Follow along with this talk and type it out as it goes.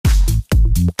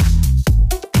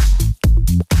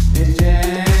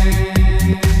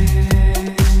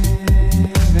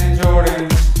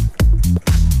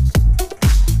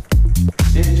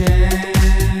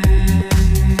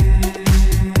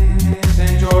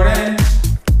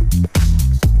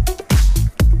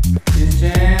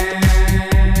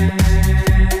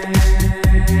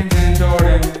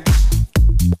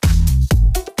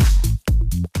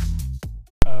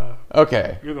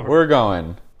Okay, we're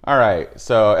going. All right,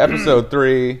 so episode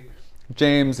 3,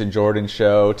 James and Jordan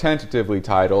show, tentatively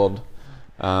titled.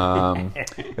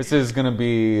 This is going to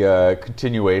be a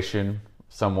continuation,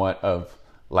 somewhat, of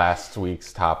last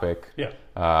week's topic,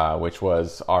 which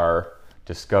was our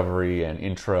discovery and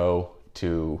intro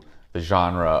to the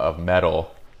genre of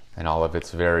metal and all of its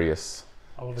various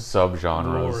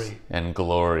subgenres and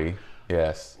glory.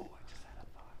 Yes. Ooh, I just had a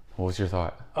thought. What was your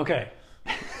thought? Okay.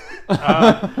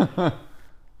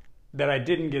 That I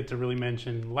didn't get to really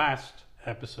mention last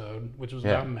episode, which was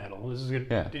about metal. This is good.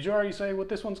 Yeah. Did you already say what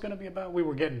this one's going to be about? We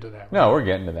were getting to that. Right? No, we're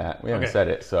getting to that. We haven't said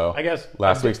it, so I guess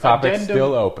last week's topic's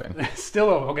still open. Still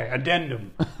open. Okay,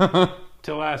 addendum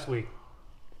to last week.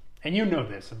 And you know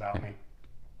this about me.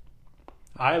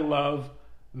 I love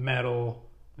metal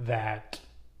that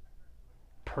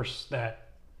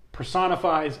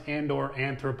personifies and or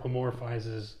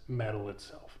anthropomorphizes metal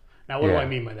itself. Now, what do I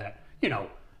mean by that? You know,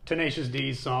 Tenacious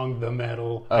D's song "The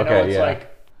Metal." I know it's like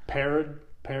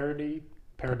parodical,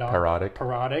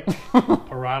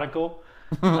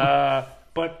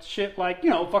 but shit like,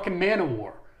 you know, fucking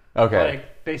Manowar. Okay.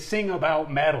 Like, they sing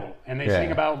about metal, and they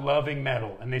sing about loving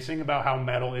metal, and they sing about how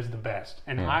metal is the best.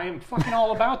 And I am fucking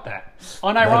all about that.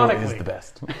 Unironically. Metal is the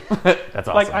best. That's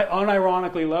awesome. Like, I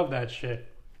unironically love that shit.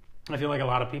 I feel like a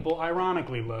lot of people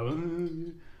ironically love,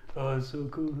 oh, it's so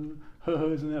cool.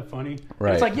 Isn't that funny? Right.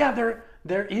 And it's like, yeah,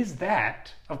 there is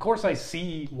that. Of course, I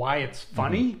see why it's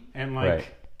funny and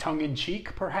like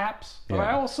tongue-in-cheek, perhaps. But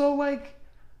I also like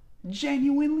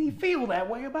genuinely feel that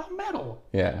way about metal.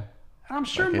 Yeah. And I'm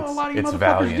sure a lot of you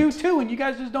motherfuckers do too, and you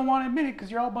guys just don't want to admit it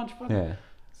because you're all a bunch of fucking... Yeah.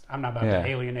 I'm not about to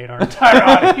alienate our entire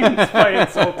audience by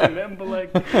insulting them, but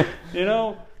like, you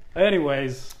know,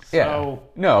 anyways. So,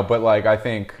 no, but like, I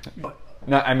think,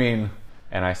 I mean,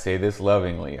 and I say this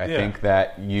lovingly, I think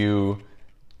that you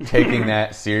taking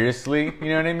that seriously, you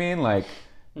know what I mean? Like,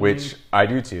 which I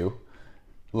do too,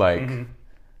 like,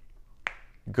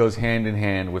 goes hand in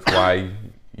hand with why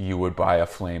you would buy a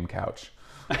flame couch.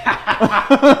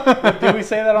 Did we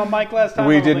say that on mic last time?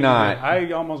 We did not.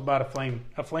 I almost bought a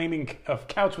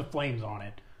couch with flames on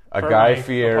it. A Guy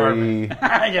Fieri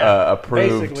approved.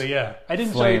 Basically, yeah. I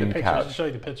didn't show you the picture. I'll show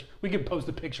you the picture. We can post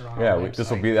a picture on our website. This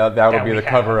will be that will be the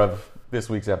cover of this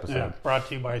week's episode. Yeah, brought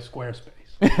to you by Squarespace.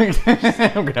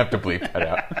 I'm gonna have to bleep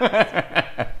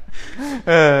that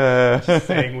out. Just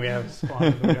saying we have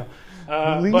sponsors.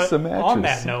 But on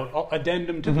that note,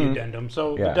 addendum to the addendum.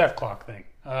 So the Death Clock thing.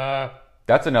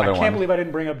 That's another one. I can't believe I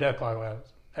didn't bring up Death Clock last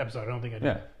episode. I don't think I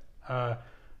did. Yeah.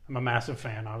 I'm a massive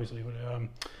fan, obviously. But,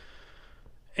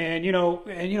 and you know,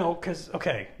 because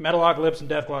Metalocalypse and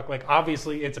Death Clock, like,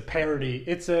 obviously it's a parody.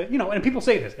 It's a, you know, and people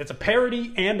say this, it's a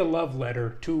parody and a love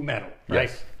letter to metal, right?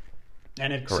 Yes.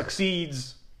 And it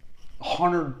succeeds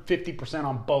 150%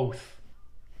 on both.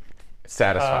 It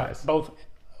satisfies both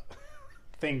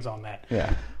things on that.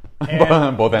 Yeah.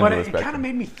 And, both ends but of the it spectrum. kind of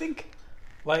made me think.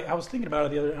 Like, I was thinking about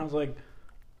it the other day, and I was like,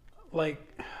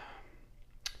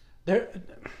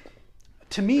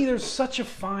 to me, there's such a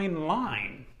fine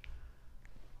line.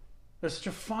 There's such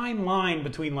a fine line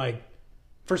between, like,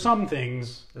 for some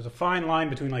things, there's a fine line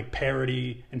between, like,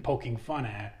 parody and poking fun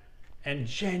at, and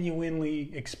genuinely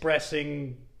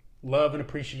expressing love and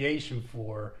appreciation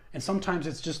for, and sometimes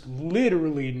it's just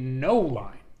literally no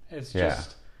line. It's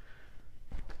just...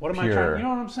 What am I trying? You know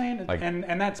what I'm saying? Like,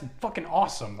 and that's fucking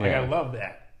awesome. Like, I love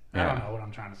that. I don't know what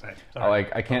I'm trying to say. Sorry.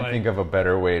 I can't think of a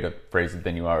better way to phrase it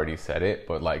than you already said it,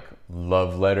 but like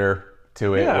love letter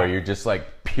to it, where you're just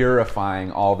like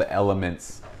purifying all the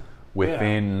elements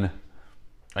within,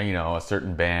 you know, a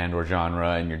certain band or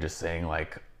genre, and you're just saying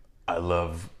like, I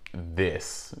love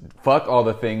this. Fuck all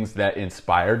the things that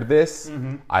inspired this.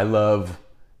 I love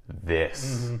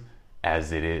this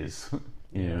as it is.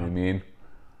 You know what I mean?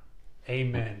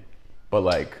 Amen. But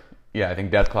like, I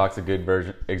think Death Clock's a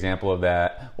good example of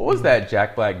that. What was that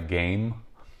Jack Black game?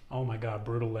 Oh my God,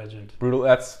 Brutal Legend.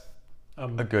 That's a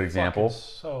good example.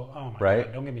 Oh my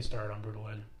God, don't get me started on Brutal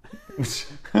Legend.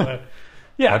 But,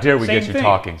 how dare we get you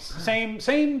talking?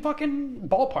 Same fucking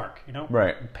ballpark, you know?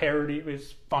 Right. Parody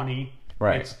is funny.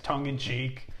 Right. It's tongue in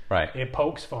cheek. Right. It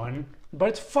pokes fun, but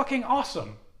it's fucking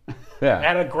awesome. Yeah. It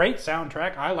had a great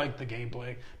soundtrack. I liked the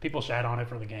gameplay. People shat on it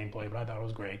for the gameplay, but I thought it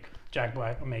was great. Jack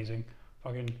Black, amazing.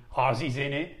 Fucking Ozzy's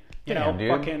in it. You know, dude.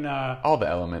 Fucking... all the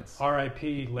elements.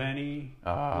 R.I.P. Lenny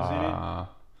was in it.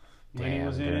 Lenny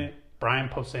was in it. Brian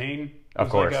Posehn. Of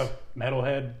course. Like a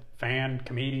metalhead fan,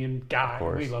 comedian, guy.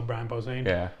 We love Brian Posehn.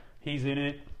 Yeah. He's in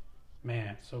it.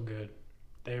 Man, so good.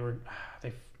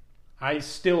 I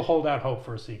still hold out hope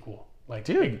for a sequel. Like,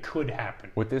 it could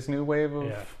happen. With this new wave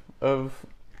of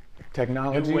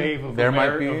technology. New wave of, there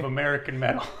might be of American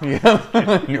metal.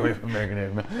 yeah, new wave of American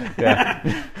heavy metal. Yeah.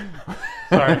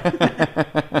 Sorry.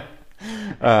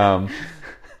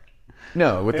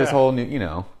 No, with this Yeah. whole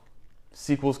new,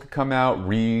 sequels could come out,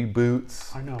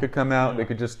 reboots I know. could come out. Yeah. They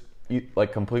could just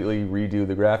like completely redo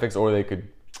the graphics, or they could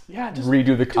Yeah, just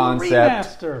redo the do a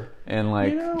concept remaster. and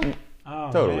like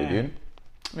Oh, totally, man. dude.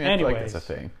 I mean, I feel like Anyways. that's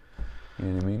a thing. You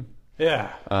know what I mean?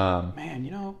 Yeah. Um, Man,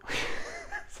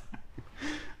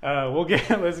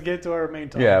 let's get to our main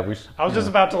topic. yeah, we. I was just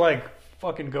about to like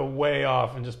fucking go way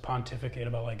off and just pontificate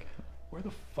about like where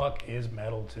the fuck is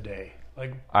metal today?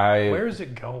 Like where is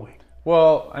it going?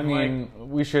 Well, I mean,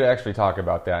 we should actually talk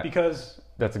about that. Because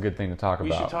That's a good thing to talk about.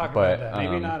 we should talk but, about that.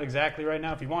 Maybe not exactly right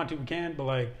now. If you want to, we can. But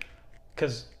like,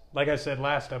 because like I said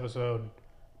last episode,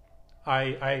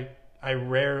 I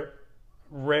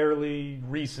rarely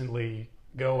recently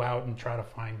go out and try to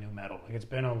find new metal. Like it's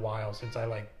been a while since I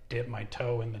like dipped my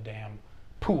toe in the damn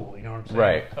pool. You know what I'm saying?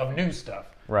 Right. Of new stuff.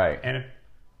 Right. And it,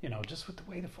 just with the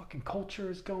way the fucking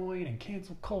culture is going and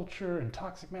cancel culture and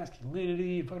toxic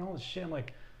masculinity and fucking all this shit, I'm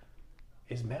like,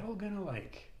 is metal gonna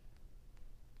like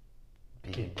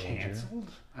get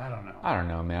canceled? I don't know. I don't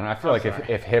know, man. I feel like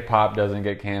if hip hop doesn't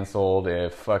get canceled,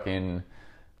 if fucking,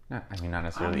 not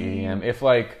necessarily EDM, if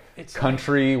like it's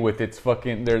country with its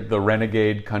fucking, they're the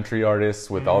renegade country artists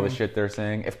with all the shit they're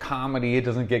saying, if comedy it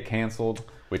doesn't get canceled,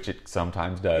 which it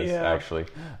sometimes does actually.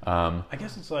 I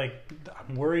guess it's like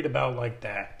I'm worried about like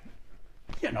that,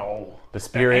 the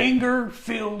spirit,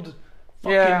 anger-filled,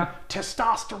 fucking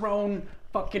testosterone,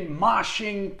 fucking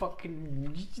moshing,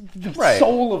 fucking the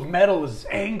soul of metal is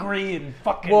angry and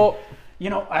fucking. Well,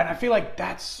 and I feel like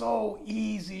that's so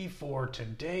easy for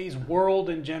today's world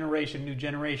and new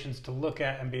generations to look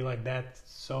at and be like, that's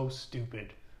so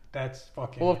stupid. That's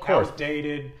fucking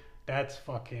outdated. That's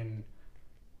fucking,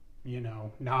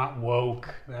 not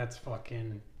woke. That's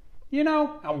fucking,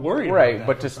 I'm worried about that.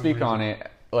 But to speak on it,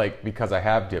 like, because I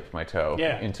have dipped my toe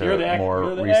into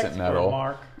more recent metal.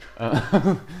 Mark.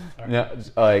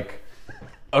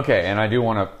 Okay, and I do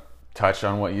want to touch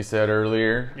on what you said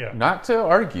earlier. Yeah. Not to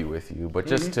argue with you, but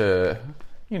just to,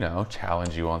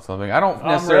 challenge you on something. I don't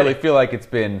necessarily feel like it's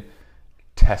been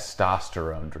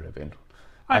testosterone driven.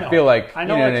 I feel like, you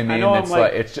know what I mean? It's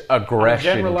like it's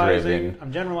aggression driven.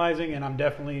 I'm generalizing, and I'm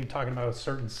definitely talking about a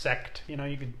certain sect. You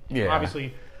could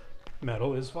obviously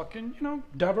metal is fucking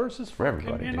diverse as for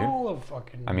everybody, in dude. all of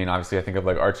fucking. I mean, obviously, I think of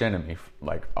like Arch Enemy,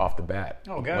 like off the bat.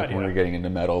 Oh god, like when we were getting into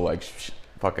metal, like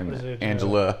fucking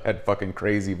Angela had fucking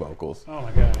crazy vocals. Oh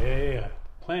my god, yeah.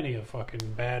 Plenty of fucking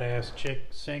badass chick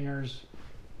singers.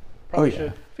 Probably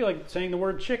should. I feel like saying the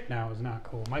word chick now is not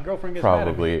cool. My girlfriend gets mad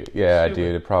at me. Yeah,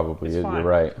 dude, it probably is. You're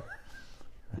right.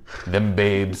 Them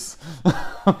babes.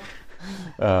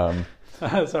 Sorry.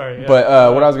 Yeah.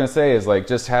 But what I was gonna say is like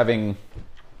just having.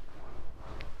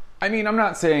 I mean, I'm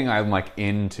not saying I'm like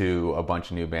into a bunch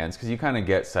of new bands because you kind of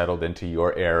get settled into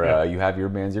your era. Yeah. You have your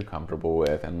bands you're comfortable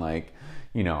with, and like,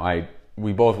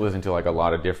 we both listen to like a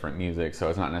lot of different music, so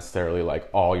it's not necessarily like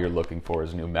all you're looking for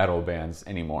is new metal bands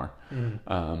anymore.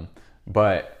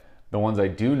 But the ones I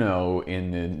do know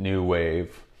in the new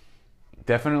wave,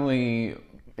 definitely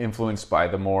influenced by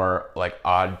the more like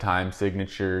odd time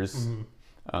signatures,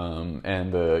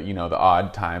 and the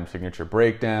odd time signature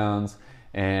breakdowns.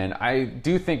 And I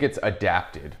do think it's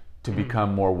adapted to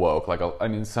become more woke. Like,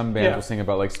 some bands will sing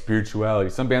about like spirituality.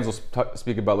 Some bands will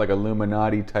speak about like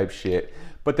Illuminati type shit.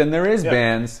 But then there is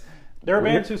bands. There are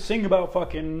bands who sing about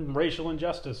fucking racial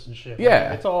injustice and shit.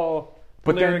 Yeah, it's all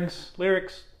lyrics.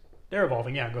 They're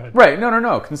evolving. Yeah, go ahead. Right?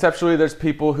 No. Conceptually, there's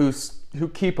people who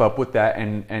keep up with that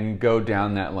and go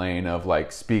down that lane of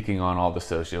like speaking on all the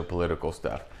socio-political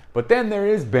stuff. But then there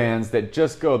is bands that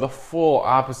just go the full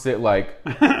opposite, like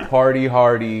party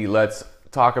hardy. Let's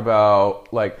talk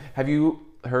about like. Have you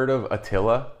heard of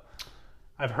Attila?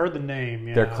 I've heard the name.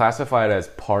 Yeah. They're classified as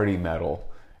party metal,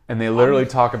 and they literally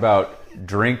talk about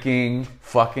drinking,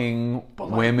 fucking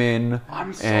women,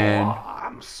 I'm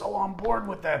so on board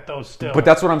with that though. Still, but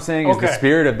that's what I'm saying is the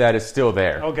spirit of that is still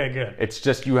there. Okay, good. It's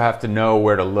just you have to know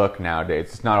where to look nowadays.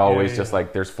 It's not always just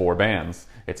like there's 4 bands.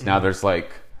 It's now there's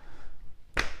like.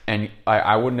 And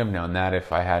I wouldn't have known that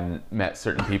if I hadn't met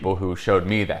certain people who showed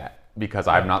me that because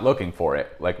I'm not looking for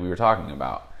it, like we were talking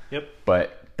about. Yep.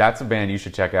 But that's a band you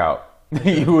should check out.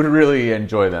 You would really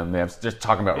enjoy them. They're just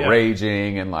talking about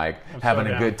raging and like having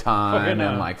a good time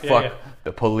and like fuck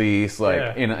the police,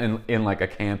 like in like a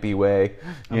campy way.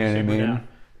 You know what I mean?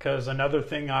 Because another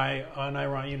thing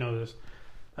another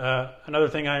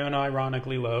thing I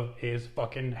unironically love is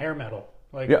fucking hair metal.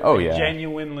 Like, I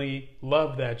genuinely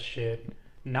love that shit.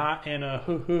 Not in a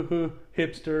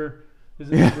hipster, is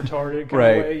this retarded kind Right.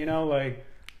 of way, you know? Like,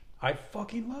 I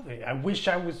fucking love it. I wish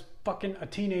I was fucking a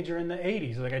teenager in the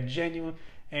 80s. Like, I genuinely...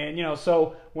 And, you know,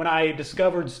 so when I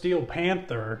discovered Steel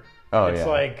Panther, it's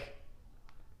like,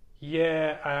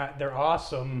 they're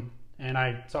awesome. And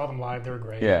I saw them live. They were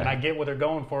great. Yeah. And I get what they're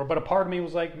going for. But a part of me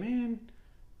was like, man,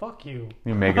 fuck you.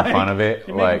 You're making fun of it.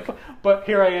 You're Like, making but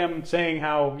here I am saying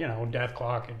how, you know, Death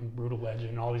Clock and Brutal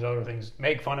Legend and all these other things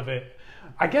make fun of it.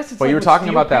 I guess it's but like you were with talking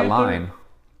Steel about that Panther- line.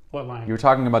 What line? You were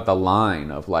talking about the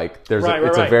line of like, there's Right,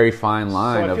 it's right. a very fine So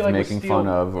line I of feel like with making Steel- fun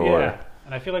of, or Yeah.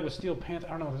 And I feel like with Steel Panther,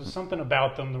 I don't know, there's something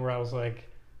about them where I was like,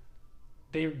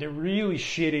 they're really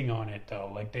shitting on it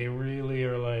though. Like they really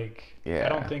are like, Yeah. I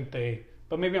don't think they,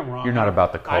 but maybe I'm wrong. You're not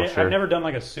about the culture. I've never done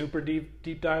like a super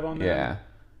deep dive on them. yeah,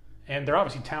 And they're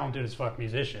obviously talented as fuck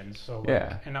musicians. So like,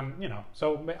 Yeah. and I'm, you know,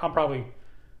 so I'm probably,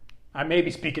 I may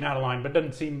be speaking out of line, but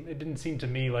it didn't seem to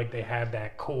me like they had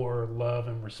that core love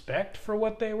and respect for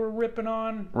what they were ripping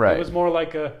on. Right. It was more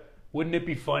like wouldn't it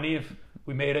be funny if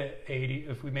we made an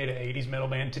 80s metal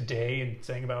band today and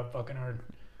sang about fucking our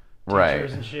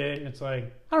teachers right. and shit? And it's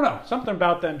like, I don't know, something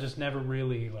about them just never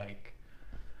really like.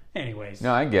 Anyways.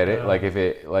 No, I get it. Like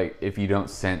if you don't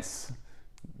sense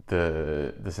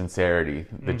the sincerity,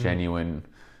 the genuine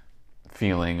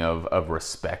feeling of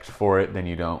respect for it, then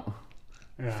you don't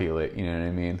feel it. You know what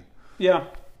I mean? Yeah.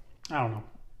 I don't know.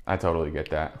 I totally get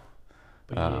that.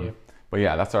 But But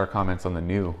yeah, that's our comments on the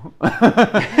new,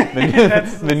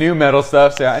 the new metal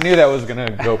stuff. So I knew that was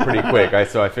gonna go pretty quick.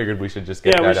 So I figured we should just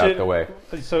get that out the way.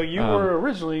 So you were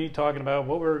originally talking about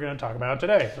what we were going to talk about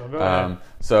today. So go ahead.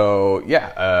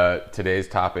 Today's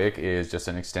topic is just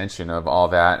an extension of all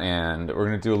that, and we're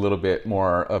gonna do a little bit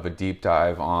more of a deep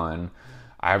dive on,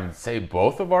 I would say,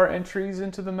 both of our entries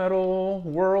into the metal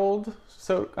world.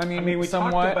 So I mean, we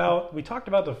somewhat. talked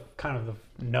about the kind of the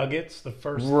nuggets, the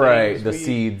first Right, things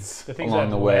seeds the things along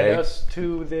that the way. led us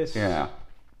to this thing that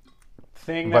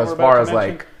But we're as about far to as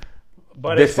mention. like,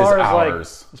 But this as far is as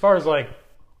ours. like, as far as like,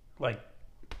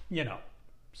 you know,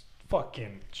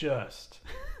 fucking just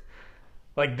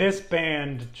like this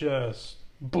band just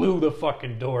blew the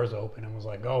fucking doors open and was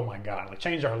like, oh my god, like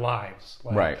changed our lives.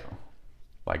 Like, right,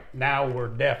 like now we're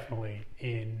definitely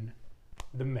in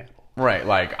the metal. right,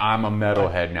 like I'm a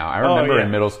metalhead now. I remember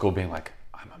in middle school being like,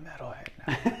 I'm a metalhead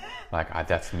now. Like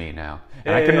that's me now.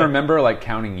 And I can remember like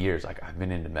counting years. Like I've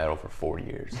been into metal for 4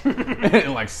 years.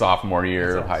 Like sophomore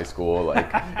year of high school. Like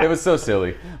it was so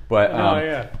silly. But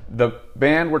the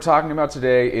band we're talking about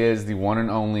today is the one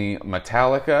and only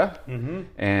Metallica.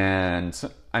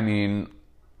 And I mean,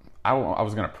 I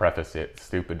was going to preface it,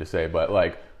 stupid to say, but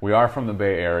like we are from the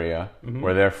Bay Area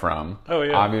where they're from. Oh,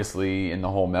 yeah. Obviously in the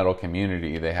whole metal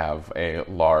community, they have a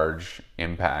large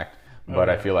impact. But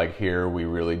I feel like here we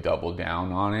really double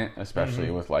down on it,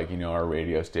 especially with like, you know, our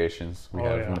radio stations. We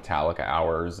have Metallica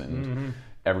hours and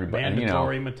everybody,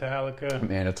 Mandatory Metallica.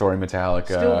 Mandatory Metallica.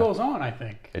 Still goes on, I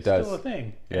think. It does. Still a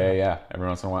thing. Yeah. Every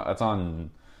once in a while. That's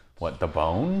on, what, The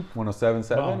Bone?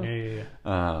 107.7?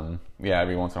 Bone, yeah.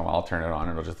 Every once in a while I'll turn it on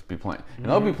and it'll just be playing. And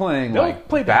they'll be playing They'll like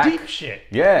play back. the deep shit.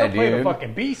 Yeah, They'll play the dude.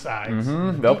 fucking B-sides.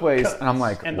 They'll play, cuts, and I'm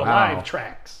like, and wow. the live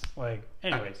tracks. Like,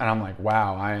 anyways. And I'm like,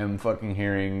 wow, I am fucking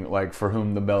hearing, like, For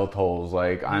Whom the Bell Tolls.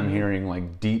 Like, I'm hearing,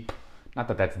 like, deep, not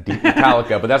that that's deep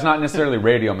Metallica, but that's not necessarily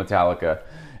radio Metallica.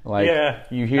 Like,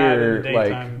 you hear,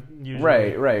 daytime, like,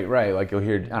 usually. right. Like, you'll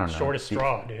hear, I don't know. Shortest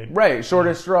straw, dude. Right,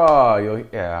 Shortest Straw.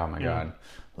 Oh my God.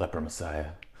 Leper Messiah.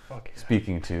 Fuck yeah.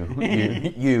 Speaking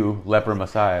to you, Leper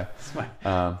Messiah.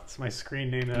 It's my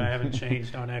screen name that I haven't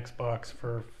changed on Xbox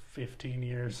for 15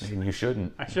 years. And you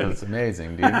shouldn't. I shouldn't. It's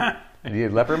amazing, dude.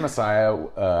 Dude, Leper Messiah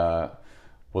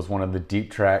was one of the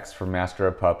deep tracks for Master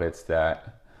of Puppets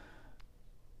that,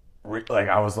 like,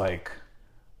 I was like,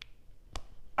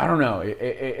 I don't know.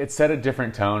 It set a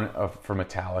different tone for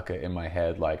Metallica in my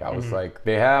head. Like, I was like,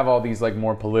 they have all these, like,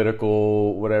 more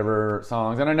political whatever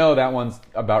songs. And I know that one's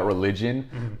about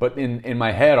religion. But in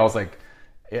my head, I was like,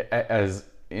 as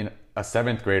in a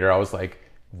 7th grader, I was like,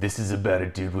 this is about a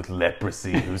dude with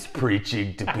leprosy who's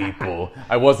preaching to people.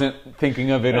 I wasn't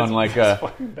thinking of it on like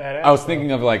I was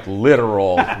thinking of like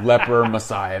literal leper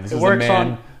Messiah. This is a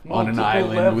man on an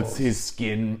island with his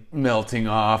skin melting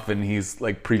off and he's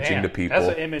like preaching to people.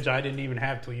 That's an image I didn't even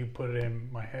have till you put it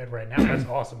in my head right now. That's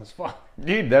awesome as fuck.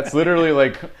 Dude, that's literally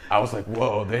like, I was like,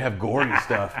 whoa, they have gory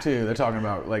stuff too. They're talking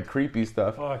about like creepy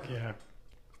stuff. Fuck yeah.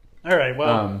 All right,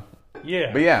 well,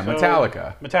 yeah. But yeah, so,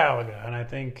 Metallica. Metallica, and I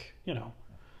think, you know,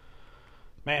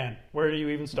 man, where do you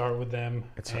even start with them?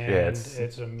 It's a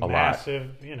massive,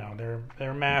 lot. You know,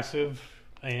 they're massive,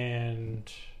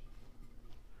 and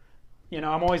you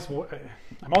know, I'm always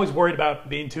worried about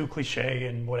being too cliche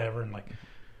and whatever, and like,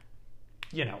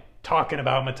 you know, talking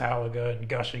about Metallica and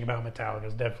gushing about Metallica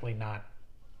is definitely not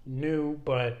new,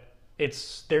 but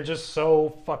they're just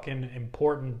so fucking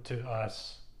important to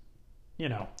us, you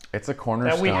know. It's a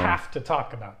cornerstone. That we have to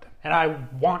talk about them. And I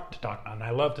want to talk about them.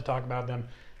 I love to talk about them.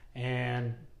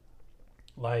 And,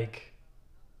 like,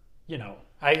 you know,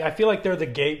 I feel like they're the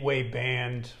gateway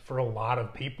band for a lot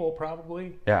of people,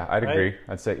 probably. Yeah, I'd right? agree.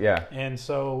 I'd say, yeah. And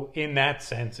so, in that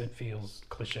sense, it feels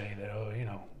cliche that, oh, you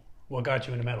know, what got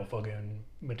you into metal? Fucking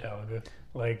Metallica.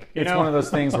 Like, you It's know? one of those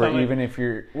things where even if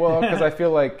you're, well, because I feel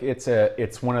like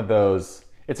it's one of those,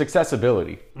 it's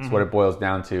accessibility. It's what it boils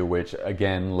down to, which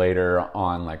again, later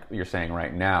on, like you're saying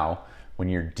right now, when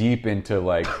you're deep into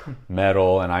like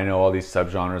metal and I know all these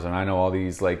subgenres and I know all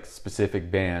these like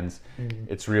specific bands,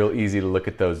 it's real easy to look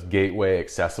at those gateway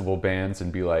accessible bands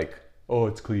and be like, oh,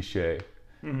 it's cliche.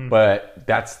 But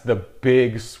that's the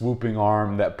big swooping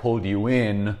arm that pulled you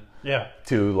in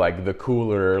to like the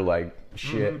cooler, like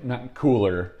shit, not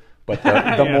cooler, but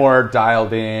the more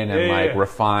dialed in and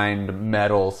refined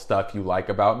metal stuff you like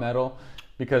about metal.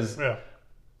 Because,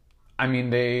 I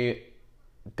mean, they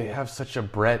have such a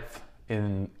breadth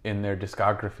in their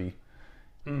discography.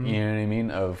 You know what I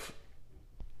mean? Of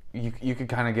you could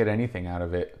kind of get anything out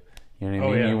of it. You know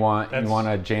what I mean? You want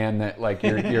a jam that like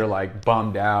you're like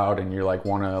bummed out and you're like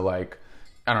want to like,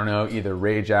 I don't know, either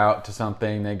rage out to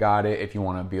something, they got it. If you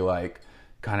want to be like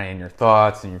kind of in your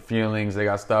thoughts and your feelings, they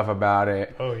got stuff about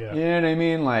it. Oh yeah. You know what I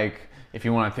mean? Like if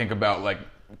you want to think about like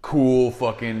cool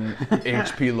fucking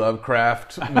H.P.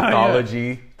 Lovecraft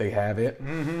mythology, they have it.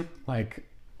 Like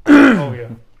oh yeah.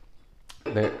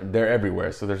 They're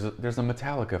everywhere. So there's a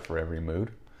Metallica for every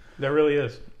mood. There really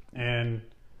is. And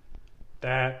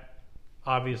that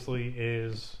obviously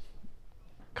is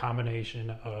a combination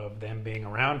of them being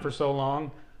around for so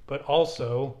long, but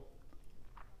also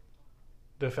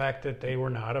the fact that they were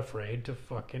not afraid to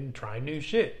fucking try new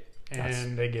shit.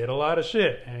 And they get a lot of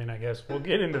shit. And I guess we'll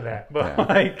get into that. But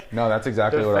like, no, that's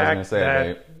exactly what I was going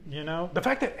to say. You know, the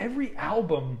fact that every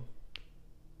album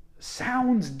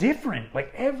sounds different.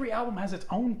 Like every album has its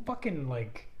own fucking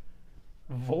like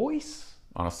voice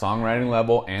on a songwriting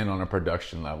level and on a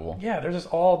production level. Yeah, they're just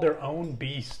all their own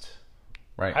beast.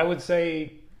 Right. I would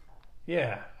say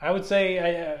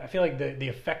I feel like the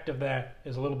effect of that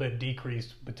is a little bit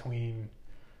decreased between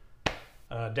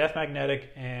Death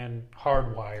Magnetic and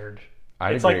Hardwired.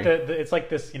 It's agree. like it's like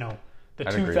this, you know, the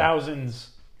 2000s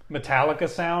Metallica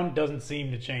sound doesn't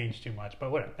seem to change too much, but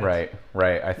whatever. Right.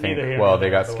 I think, they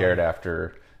got scared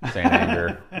after Saint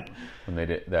Anger when they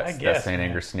did that Saint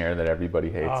Anger snare that everybody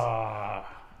hates.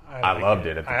 I loved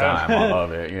it at the time. I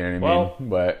love it. You know what I mean?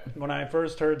 But when I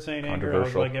first heard Saint Anger, I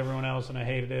was like everyone else and I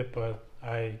hated it, but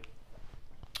I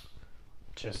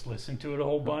just listened to it a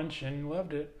whole bunch and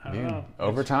loved it. I don't know.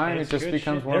 Over time, it just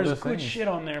becomes one of those things. There's good shit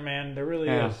on there, man. There really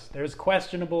is. There's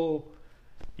questionable,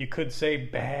 you could say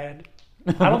bad.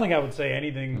 I don't think I would say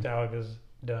anything Metallica's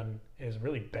done is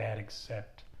really bad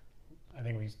except, I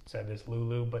think we said this,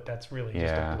 Lulu, but that's really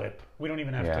just a blip. We don't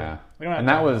even have to. We don't have and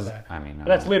to that was, that. I mean,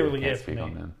 that's literally it for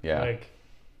me. Yeah. Like,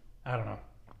 I don't know.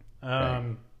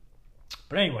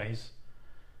 But anyways,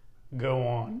 go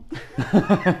on.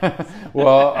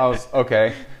 Well, I was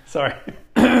okay. Sorry.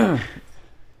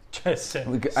 Just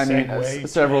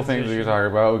several things we could talk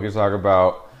about. We could talk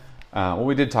about. Well,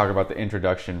 we did talk about the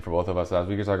introduction for both of us.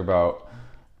 We could talk about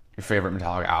your favorite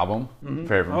Metallica album,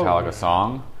 favorite Metallica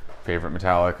song, favorite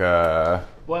Metallica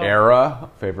era,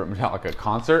 favorite Metallica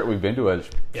concert. We've been to a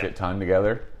shit ton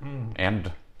together,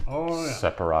 and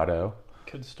separado.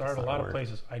 Could start a lot of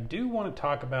places. I do want to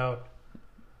talk about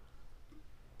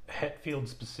Hetfield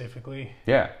specifically.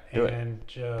 Yeah, do and it.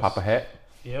 Just Papa Het.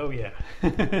 Oh yeah,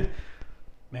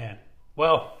 man.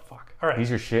 Well, fuck. All right. He's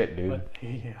your shit, dude. But,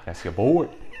 yeah. That's your boy.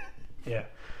 Yeah.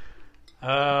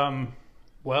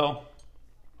 Well,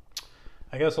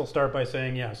 I guess I'll start by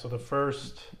saying, so the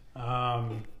first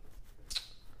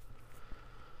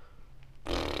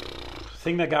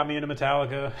thing that got me into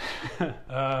Metallica,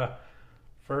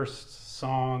 first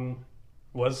song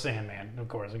was Sandman, of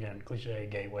course, again, cliche,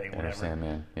 gateway, whatever.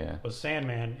 Sandman, yeah. Was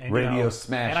Sandman. And, Radio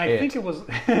smash and I think it was,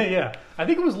 I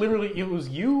think it was literally, it was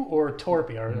you or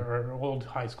Torpy, our old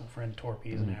high school friend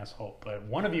Torpy is an asshole, but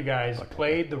one of you guys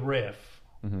played the riff,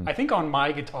 I think on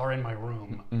my guitar in my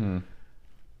room,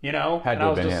 you know? And I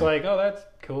was just like, oh, that's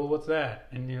cool, what's that?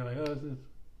 And you're like, oh, this is,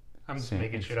 I'm just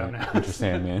making shit up now. Enter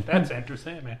Sandman. That's Enter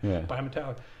Sandman by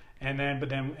Metallica. And then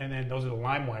those are the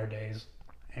LimeWire days.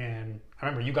 And I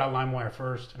remember you got LimeWire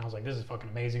first, and I was like, this is fucking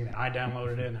amazing. Then I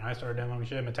downloaded it, and then I started downloading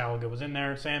shit. Metallica was in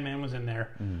there. Sandman was in there.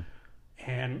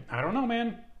 And I don't know,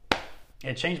 man.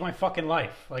 It changed my fucking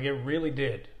life. Like, it really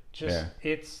did.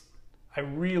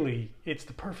 it's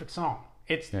the perfect song.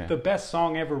 It's Yeah. the best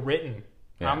song ever written.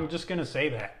 Yeah. I'm just gonna say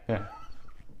that. Yeah.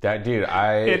 That dude,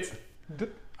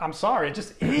 I'm sorry, it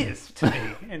just is to me.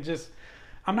 And just,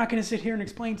 I'm not gonna sit here and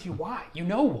explain to you why. You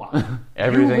know why.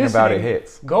 everything You about it listening,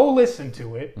 hits. Go listen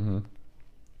to it.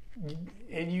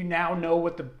 And you now know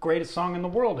what the greatest song in the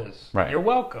world is. Right. You're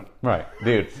welcome. Right,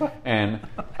 dude. And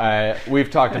we've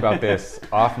talked about this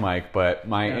off mic, but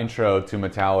my intro to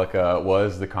Metallica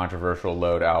was the Controversial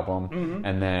Load album.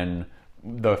 And then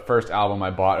the first album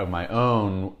I bought of my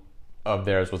own of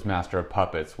theirs was Master of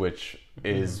Puppets, which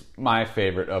is my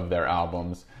favorite of their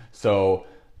albums. So,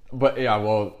 but yeah,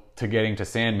 well, to getting to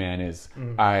Sandman is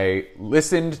I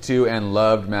listened to and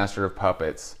loved Master of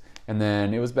Puppets. And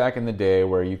then it was back in the day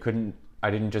where I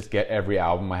didn't just get every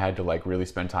album. I had to like really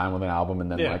spend time with an album,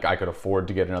 and then like I could afford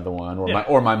to get another one,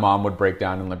 or my mom would break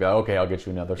down and like, okay, I'll get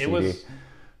you another CD.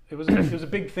 It was a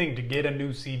big thing to get a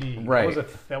new CD. Right.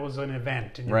 That was an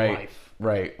event in your life.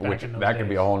 Right. Which in those that could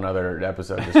be a days. whole nother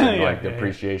episode. Just in, like the yeah.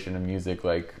 appreciation of music,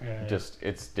 like just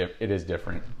it is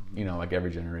different. Like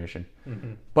every generation.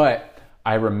 But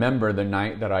I remember the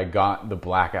night that I got the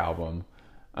Black Album,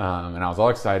 and I was all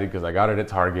excited because I got it at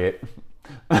Target.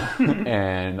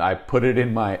 And I put it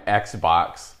in my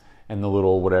Xbox, and the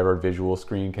little whatever visual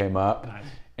screen came up. Nice.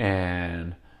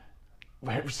 And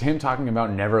him talking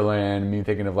about Neverland, me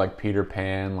thinking of like Peter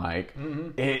Pan, like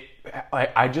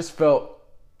I just felt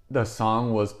the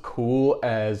song was cool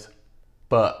as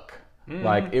fuck.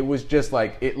 Like it was just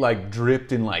like it like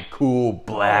dripped in like cool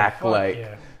black,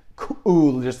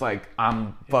 cool, just like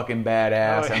I'm fucking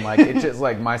badass, and like it's just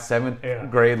like my seventh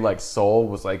grade like soul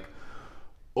was like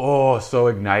so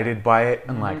ignited by it,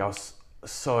 and like I was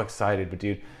so excited. But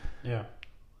dude,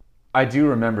 I do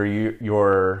remember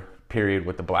your period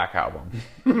with the Black Album,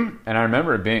 and I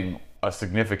remember it being a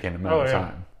significant amount of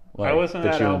time. Like, I listened to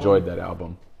that you album enjoyed that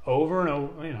album over and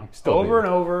over, Still over do. and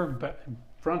over,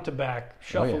 front to back,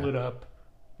 shuffle it up.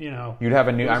 You'd have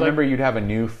a new. I remember you'd have a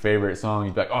new favorite song.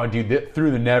 You'd be like, "Oh, dude,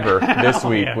 Through the Never this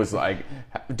week was like,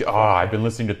 I've been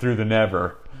listening to Through the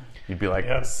Never." You'd be like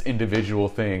individual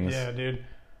things. Yeah, dude.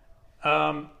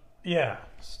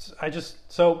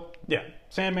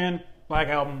 Sandman, Black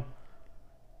Album.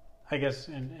 I guess,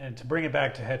 and to bring it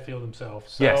back to Hetfield himself.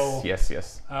 So,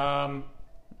 Yes. I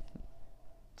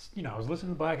was listening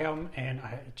to the Black Album, and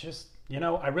I just,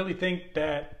 I really think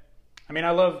that, I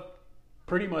love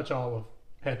pretty much all of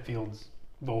Hetfield's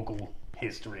vocal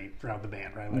history throughout the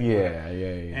band, right? Like, Yeah.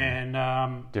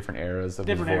 And Different eras of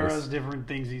different his voice. eras, different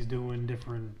things he's doing,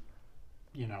 different,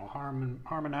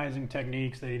 harmonizing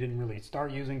techniques that he didn't really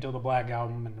start using till the Black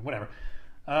Album and whatever.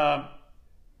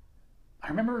 I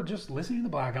remember just listening to the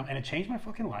Black Album, and it changed my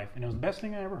fucking life, and it was the best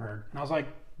thing I ever heard. And I was like,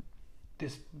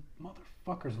 this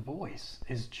motherfucker's voice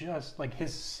is just like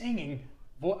his singing.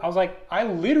 I was like, I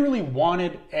literally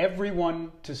wanted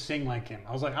everyone to sing like him.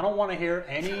 I was like, I don't want to hear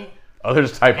any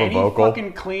type of vocal,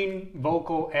 fucking clean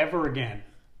vocal ever again.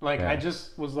 Like I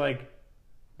just was like,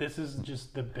 this is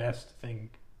just the best thing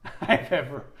I've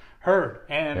ever heard.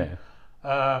 And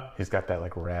he's got that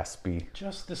like raspy,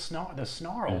 just the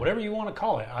snarl, whatever you want to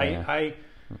call it.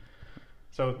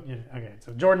 So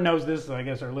Jordan knows this. So I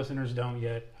guess our listeners don't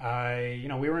yet.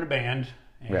 We were in a band,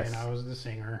 and I was the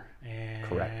singer, and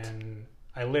correct.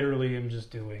 I literally am just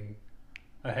doing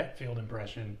a Hetfield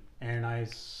impression, and I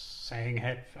sang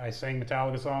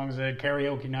Metallica songs at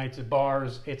karaoke nights at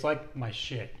bars. It's like my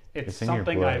shit. It's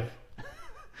something I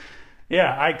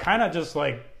kind of just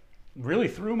like really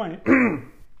threw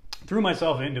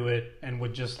myself into it, and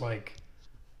would just like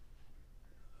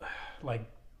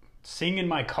sing in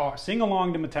my car, sing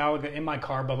along to Metallica in my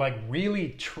car, but I'm really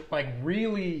trying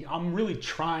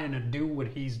to do what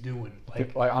he's doing,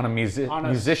 like on a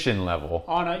musician level,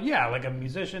 like a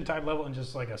musician type level, and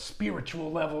just like a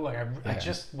spiritual level, like I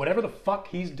just whatever the fuck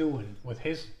he's doing with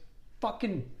his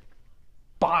fucking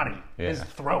body, his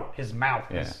throat, his mouth,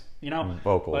 his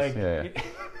vocals, like,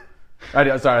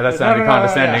 sorry, that sounded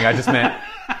condescending. I just meant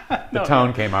the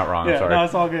tone came out wrong. I'm sorry. No,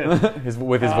 it's all good. His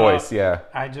voice,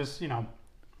 I just,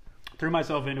 threw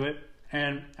myself into it,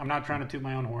 and I'm not trying to toot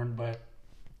my own horn, but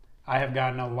I have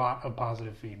gotten a lot of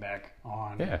positive feedback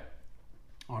on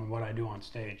what I do on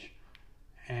stage,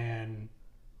 and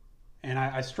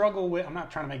I struggle with. I'm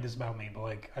not trying to make this about me, but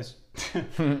like I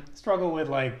struggle with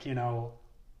like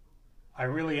I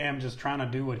really am just trying to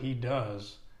do what he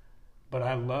does. But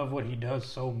I love what he does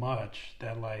so much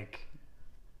that, like,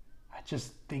 I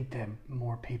just think that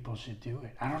more people should do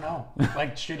it. I don't know.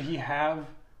 Like, should he have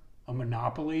a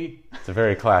monopoly? It's a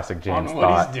very classic James on what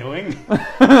thought. he's doing.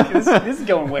 this is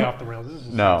going way off the rails. This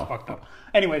is just fucked up.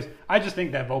 Anyways, I just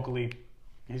think that vocally,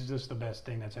 he's just the best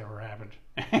thing that's ever happened.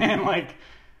 And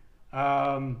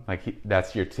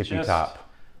that's your tippy just, top.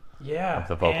 Yeah, of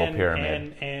the vocal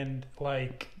pyramid. And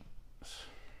like,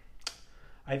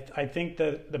 I think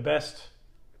that the best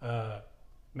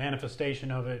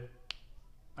manifestation of it,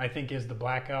 I think, is the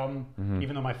Black Album. Mm-hmm.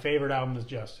 Even though my favorite album is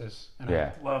Justice, and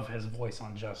Yeah. I love his voice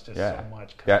on Justice Yeah. so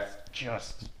much. 'Cause Yeah. it's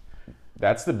just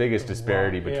That's the biggest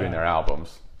disparity between Yeah. their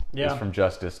albums. Yeah. Is from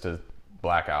Justice to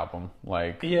Black Album,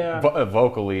 like Yeah.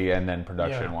 vocally and then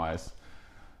production wise.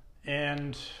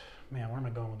 And man, where am I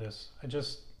going with this?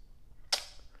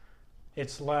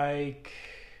 It's like,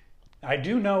 I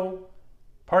do know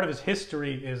part of his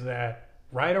history is that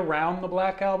right around the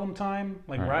Black Album time,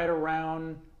 like right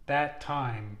around that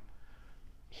time,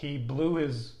 he blew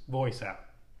his voice out.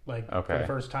 Like for the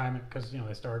first time, because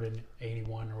they started in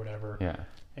 81 or whatever. Yeah.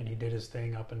 And he did his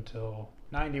thing up until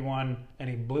 91, and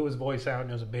he blew his voice out, and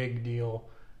it was a big deal.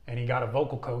 And he got a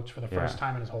vocal coach for the first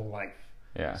time in his whole life.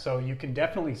 Yeah. So you can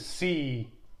definitely see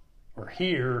or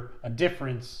hear a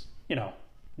difference,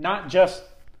 not just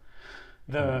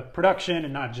the production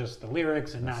and not just the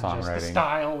lyrics and not just the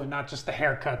style and not just the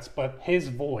haircuts, but his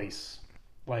voice,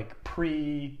 like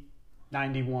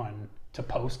pre-91 to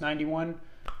post-91,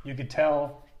 you could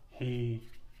tell he,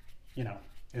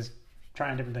 is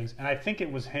trying different things. And I think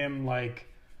it was him, like,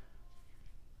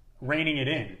 reining it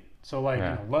in. So,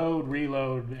 like, Load,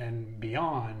 Reload, and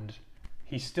Beyond,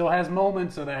 he still has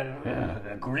moments of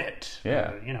that grit.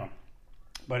 Yeah.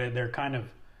 But they're kind of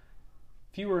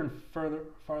fewer and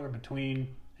farther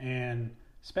between, and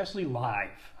especially live.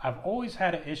 I've always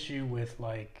had an issue with,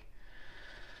 like,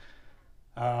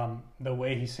 the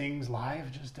way he sings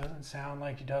live just doesn't sound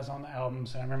like he does on the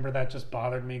albums. And I remember that just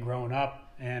bothered me growing up.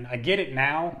 And I get it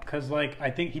now because, like,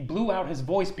 I think he blew out his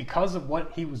voice because of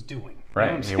what he was doing.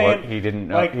 Right. He didn't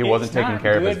know, he wasn't taking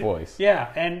care of his voice.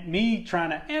 Yeah. And me trying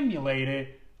to emulate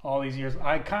it all these years,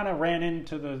 I kind of ran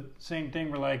into the same thing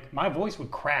where, like, my voice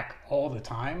would crack all the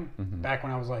time back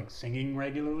when I was, like, singing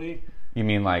regularly. You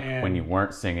mean like when you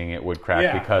weren't singing, it would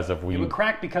crack because of it would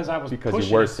crack because I was pushing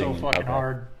you were it so singing fucking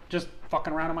hard, just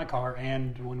fucking around in my car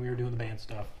and when we were doing the band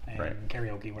stuff and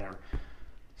karaoke, whatever.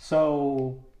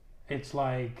 So it's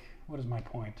like, what is my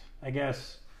point? I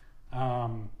guess, I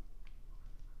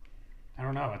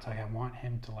don't know. It's like I want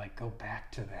him to, like, go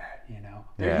back to that,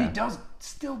 He does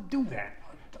still do that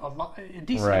a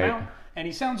decent amount, and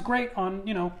he sounds great on,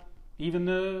 even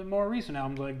the more recent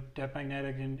albums like Death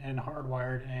Magnetic and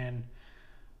Hardwired. And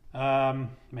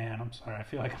man, I'm sorry. I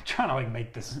feel like I'm trying to, like,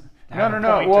 make this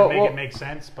it make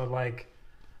sense, but, like,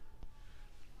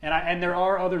 and there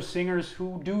are other singers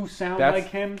who do sound like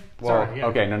him.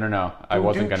 Okay, no. I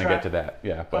wasn't going to get to that.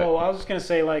 Yeah, but I was just going to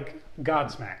say, like,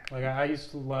 Godsmack. Like, I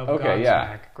used to love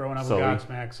Godsmack. Growing up with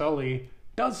Godsmack, Sully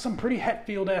does some pretty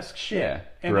Hetfield-esque shit. Yeah,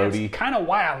 and Brody. That's kind of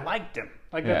why I liked him.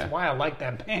 Like, that's why I like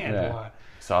that band a lot.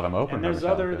 Saw them open. And there's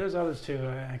others too.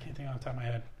 I can't think off the top of my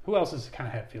head. Who else is kind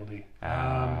of Hetfieldy?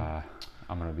 I'm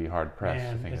going to be hard pressed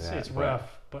to think of that. It's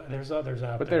rough, but there's others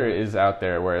out there. But there is out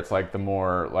there where it's like the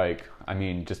more, like, I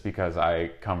mean, just because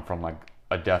I come from, like,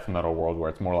 a death metal world where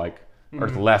it's more like, or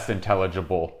it's less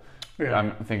intelligible. Yeah.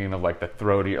 I'm thinking of, like, the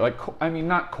throaty, like, I mean,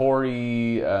 not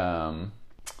Corey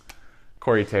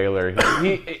Taylor.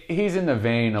 He's in the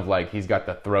vein of, like, he's got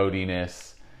the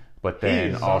throatiness, but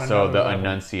then also the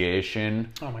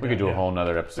enunciation. Oh my God, we could do a whole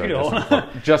nother episode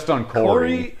just on Corey.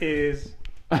 Corey is,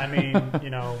 I mean,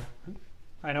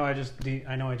 I know I just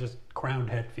crowned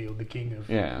Hetfield the king of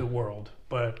the world,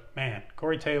 but man,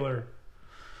 Corey Taylor,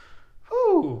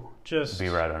 just be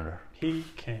right under. He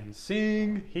can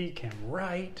sing, he can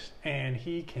write, and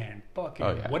he can fucking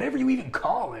whatever you even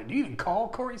call it. Do you even call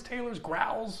Corey Taylor's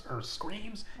growls or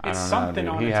screams? It's something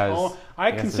on its own.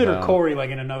 I consider Corey, like,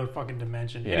 in another fucking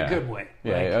dimension in a good way.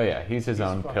 Yeah, he's his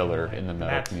own pillar in the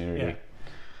metal community. Yeah.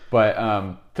 But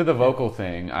to the vocal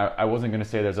thing, I wasn't going to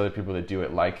say there's other people that do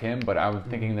it like him, but I was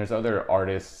thinking there's other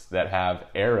artists that have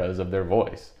eras of their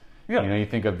voice. Yeah. You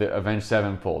think of the Avenged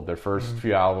Sevenfold, their first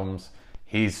few albums,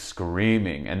 he's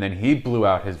screaming, and then he blew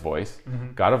out his voice,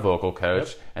 got a vocal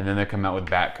coach, and then they come out with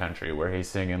Backcountry, where he's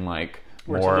singing, like,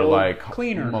 more like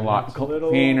cleaner,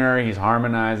 cleaner. He's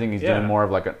harmonizing. He's doing more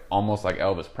of, like, an almost like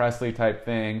Elvis Presley type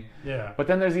thing. Yeah. But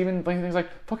then there's even things like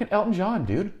fucking Elton John,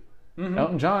 dude.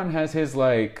 Elton John has his,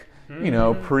 like,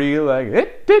 pre, like,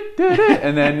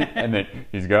 and then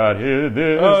he's got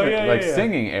his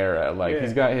singing era. Like,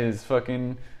 he's got his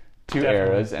fucking two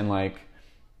eras, and, like,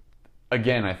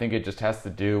 again, I think it just has to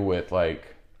do with,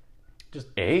 like, just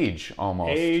age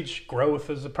almost. age, growth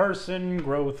as a person,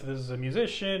 growth as a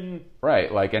musician,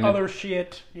 Right, like and other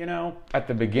shit, at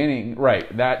the beginning,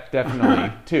 right? That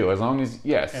definitely too. As long as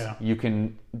Yeah. you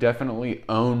can definitely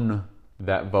own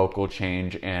that vocal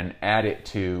change and add it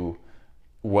to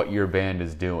what your band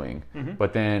is doing. Mm-hmm.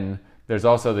 But then there's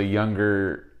also the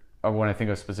younger. When I think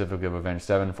of specifically of Avenged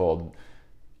Sevenfold,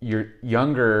 you're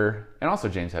younger, and also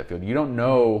James Hetfield. You don't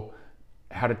know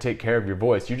how to take care of your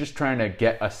voice. You're just trying to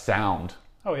get a sound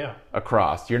Oh yeah.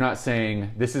 across. You're not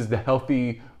saying this is the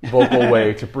healthy vocal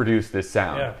way to produce this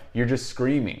sound. Yeah. You're just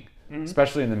screaming,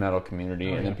 especially in the metal community,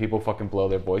 and then yeah. people fucking blow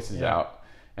their voices Yeah. out,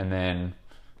 and then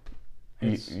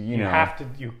you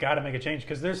You got to make a change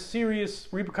because there's serious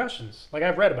repercussions. Like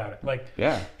I've read about it. Like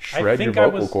shred your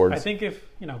vocal cords. I think if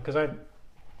because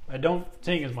I don't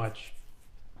sing as much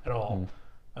at all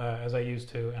as I used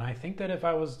to, and I think that if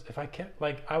I kept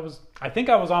I think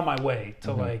I was on my way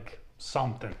to like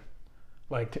something.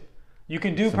 Like you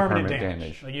can do permanent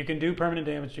damage. Like you can do permanent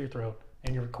damage to your throat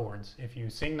and your cords if you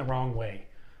sing the wrong way.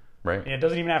 Right. And it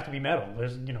doesn't even have to be metal.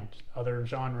 There's other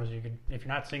genres you could, if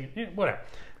you're not singing, whatever.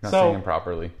 Not singing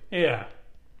properly. Yeah.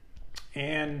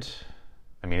 And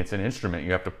I mean, it's an instrument.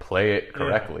 You have to play it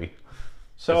correctly.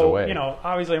 so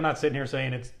obviously I'm not sitting here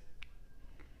saying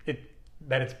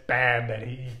that it's bad that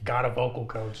he got a vocal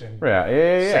coach and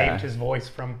saved his voice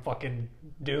from fucking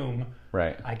doom.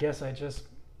 Right. I guess I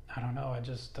don't know. I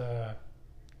just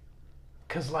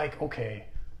because like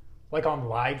on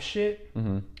live shit.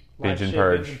 Mm-hmm. Binge and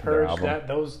Purge,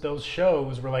 those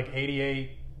shows were like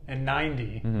 88 and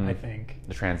 90, I think.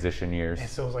 The transition years. And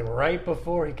so it was like right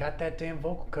before he got that damn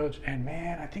vocal coach. And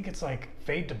man, I think it's like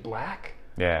Fade to Black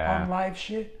on live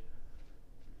shit.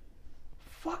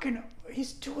 Fucking,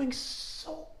 he's doing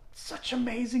such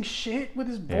amazing shit with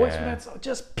his voice. Yeah. That's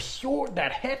just pure,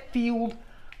 that Hetfield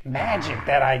magic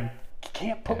that I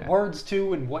can't put words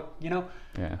to and what, Yeah.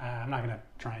 I'm not going to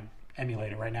try and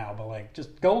emulate it right now, but like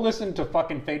just go listen to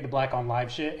fucking Fade to Black on live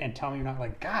shit and tell me you're not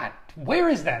like, God, where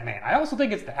is that man? I also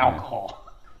think it's the alcohol.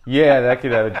 Yeah, that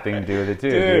could have a thing to do with it too.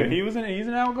 Dude, he's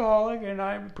an alcoholic, and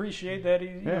I appreciate that he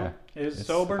is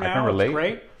sober now. It's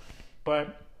great,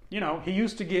 but he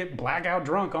used to get blackout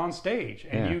drunk on stage,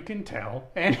 and you can tell,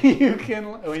 and you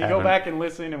can when you go back and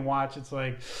listen and watch, it's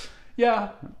like,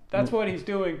 yeah, that's what he's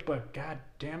doing, but God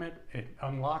damn it, it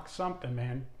unlocks something,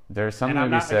 man. There's something to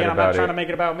be said about it. I'm not trying to make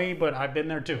it about me, but I've been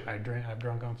there too. I've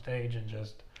drunk on stage and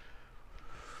just,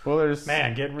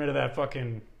 getting rid of that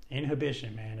fucking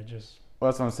inhibition, man. It just,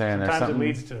 that's what I'm saying. Sometimes it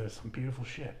leads to some beautiful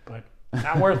shit, but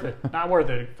not worth it. Not worth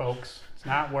it, folks. It's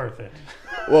not worth it.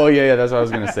 Well, yeah, that's what I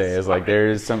was gonna say. Is like there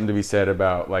is something to be said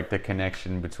about like the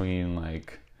connection between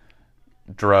like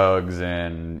drugs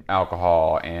and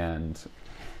alcohol and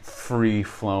free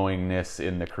flowingness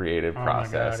in the creative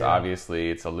process. God, yeah. Obviously,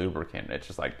 it's a lubricant. It's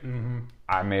just like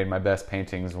I made my best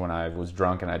paintings when I was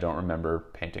drunk and I don't remember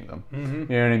painting them. You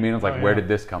know what I mean? It's like, where did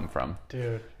this come from,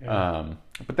 dude? Yeah.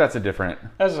 But that's a different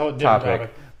whole different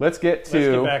topic. Let's get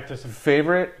back to some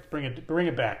favorite. Bring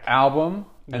it back. Album,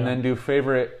 and then do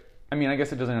favorite. I mean, I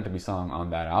guess it doesn't have to be song on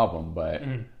that album, but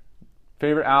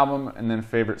favorite album and then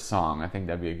favorite song. I think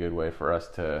that'd be a good way for us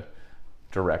to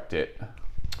direct it.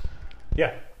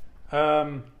 Yeah.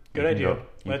 Good idea.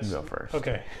 You can go first.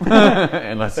 Okay.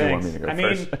 Unless you want me to go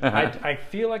first. I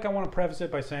feel like I want to preface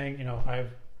it by saying,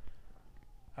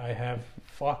 I have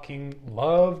fucking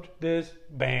loved this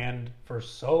band for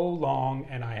so long,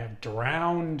 and I have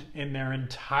drowned in their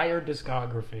entire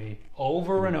discography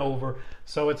over and over.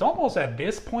 So it's almost at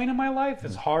this point in my life,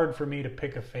 it's hard for me to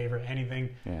pick a favorite anything,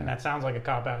 and that sounds like a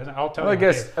cop out. I'll tell you. I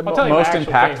guess most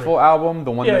impactful album, the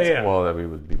one that's well, that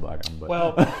would be Black Album. But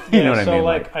well, you know what I mean.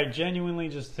 Like, I genuinely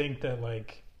just think that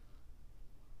like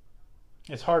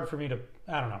it's hard for me to.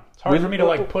 I don't know. It's hard for me to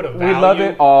like put a value we love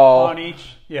it all on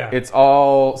each. Yeah, it's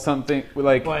all something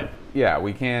like. But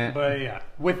we can't. But yeah,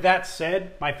 with that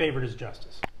said, my favorite is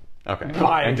Justice. Okay,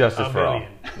 and Justice for All.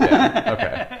 Yeah.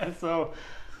 Okay. So,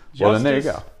 Justice, well then there you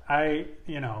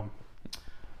go.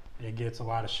 It gets a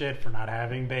lot of shit for not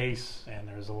having bass, and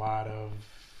there's a lot of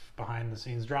behind the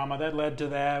scenes drama that led to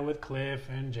that with Cliff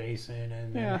and Jason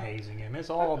and hazing him.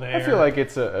 It's all there. I feel like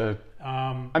it's I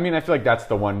feel like that's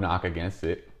the one knock against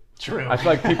it. True. I feel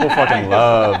like people fucking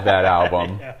love that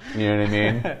album. You know what I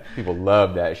mean? People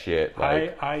love that shit.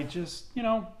 Like, I just,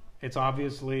 it's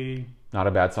obviously not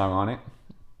a bad song on it.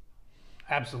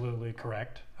 Absolutely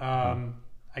correct. I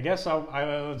guess I'm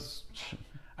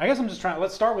just trying.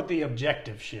 Let's start with the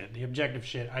objective shit. The objective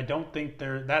shit. I don't think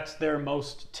that's their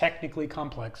most technically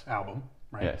complex album,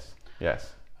 right?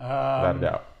 Yes. Without a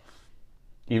doubt.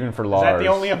 Even for Lars. Is that the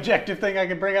only objective thing I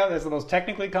can bring out? That's the most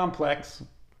technically complex.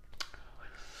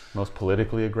 Most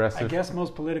politically I aggressive. guess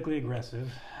most politically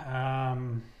aggressive.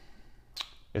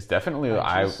 It's definitely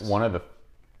one of the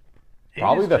It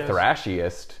probably is the just-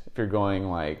 thrashiest. If you're going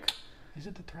like, Is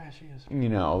it the trashiest? you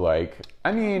know, like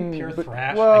I mean, Pure but-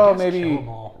 thrash. well, I guess maybe. Kill 'Em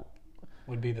All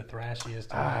would be the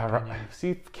thrashiest in my opinion.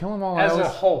 See, Kill 'Em All. As a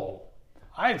whole,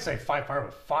 I'd say Fight Fire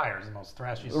with Fire is the most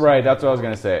thrashiest. Right, that's what I was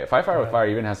gonna say. Fight Fire with Fire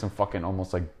even has some fucking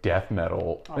almost like death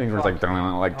metal things where it's like fuck.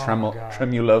 like Oh my God.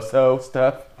 tremuloso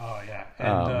stuff. Oh yeah,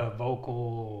 and the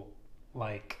vocal,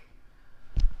 like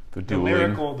The the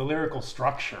dueling. lyrical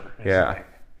structure. Is Yeah. like,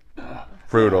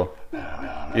 Brutal.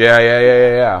 Yeah.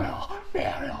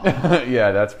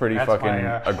 Yeah, that's pretty That's fucking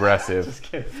my, aggressive. just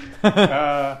kidding.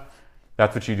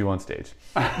 That's what you do on stage.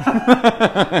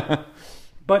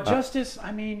 But Justice,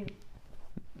 I mean,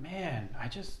 man, how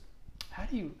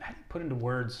do you put into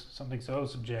words something so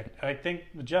subjective? I think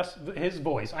his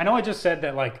voice. I know I just said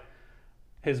that like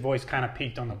his voice kind of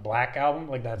peaked on the Black album,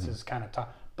 like that's his kind of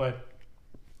top. But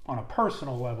on a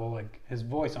personal level, like his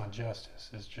voice on Justice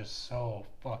is just so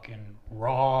fucking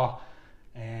raw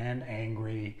and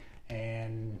angry,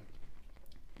 and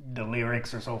the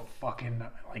lyrics are so fucking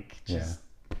like just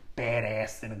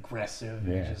badass and aggressive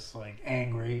and just like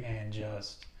angry and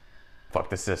just Fuck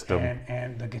the system.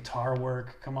 and the guitar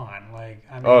work, come on, like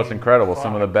I mean, Oh, it's incredible.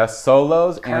 Some of the best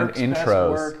solos Kirk's and best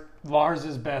intros. work,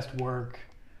 Lars's best work.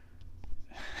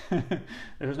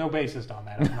 There's no bassist on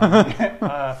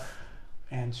that.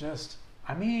 And just,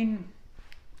 I mean,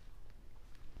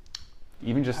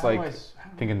 Even just How do like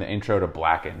I thinking the intro to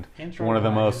Blackened. Intro One to of the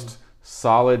Blackened. most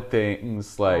solid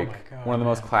things, like my God, one of the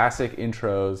most man. classic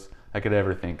intros I could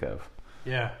ever think of.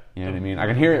 yeah, You know what I mean? I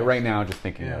can hear it right now just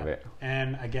thinking of it.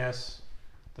 And I guess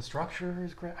the structure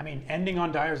is great. I mean, ending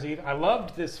on Dyer's Eve. I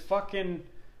loved this fucking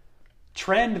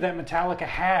trend that Metallica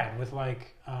had with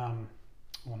like, well,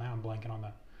 now I'm blanking on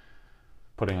the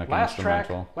Putting like an last track.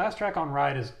 instrumental. Last track on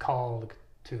Ride is called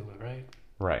Tula, right?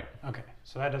 Right. Okay,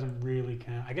 so that doesn't really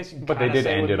count. I guess you can But they kinda did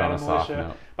say end with it on a Metal soft Militia.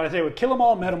 note. But I say with Kill 'Em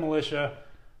All, Metal Militia,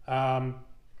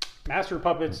 Master of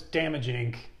Puppets, Damage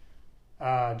Inc.,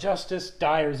 Justice,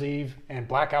 Dyer's Eve, and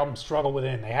Black Album, Struggle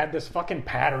Within. They had this fucking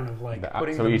pattern of like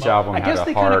putting. So them each up. album I had guess a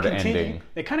they kinda hard continued- ending.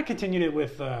 They kind of continued it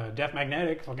with Death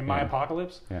Magnetic, fucking My Yeah.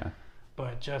 Apocalypse. Yeah.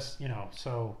 But just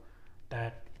so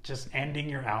that just ending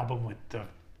your album with the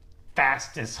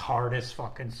fastest, hardest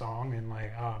fucking song, and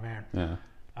like, oh man. Yeah.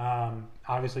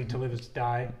 Obviously, To Live Is to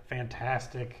Die,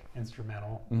 fantastic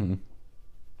instrumental. Mm-hmm.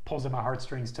 Pulls at my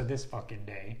heartstrings to this fucking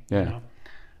day. Yeah. You know?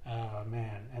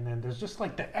 Man. And then there's just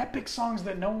like the epic songs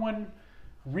that no one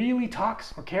really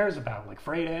talks or cares about, like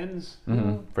Frayed Ends.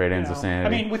 Frayed you Ends of know.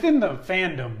 Sanity. I mean, within the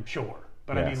fandom, sure.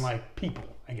 But I Yes. mean, like, people,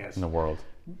 I guess. In the world.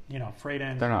 You know, Frayed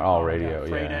Ends. They're not all oh my radio, God,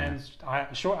 Frayed yeah. Ends.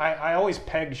 I always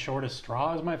pegged Shortest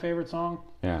Straw as my favorite song.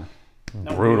 Yeah.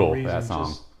 No Brutal, real reason, that song.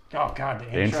 just- oh god,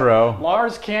 the intro.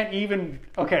 Lars can't even.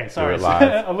 Okay, sorry. it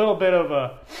live. A little bit of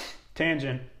a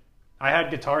tangent. I had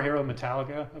Guitar Hero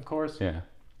Metallica, of course, Yeah.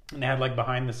 and they had like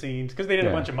behind the scenes because they did a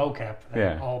Yeah. bunch of mocap.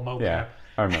 Yeah. all mocap. Yeah.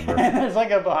 I remember. There's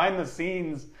like a behind the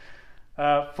scenes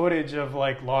footage of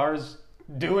like Lars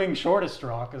doing Shortest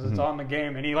Straw because it's on the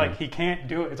game, and he can't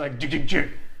do it. It's like.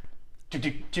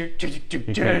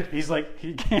 can't. He's like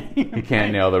he can't. Even You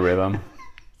can't nail the rhythm.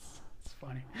 It's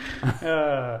funny.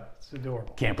 It's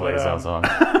adorable. Can't play a But, cell song.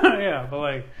 Yeah, but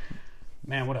like,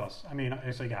 man, what else? I mean,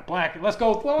 so you got Black. Let's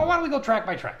go. Well, why don't we go track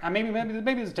by track? Maybe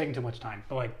this is taking too much time.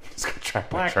 But like, Let's go track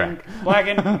by track.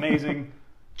 Blackened, amazing.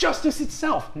 Justice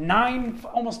itself,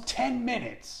 almost 10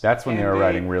 minutes. That's when And they were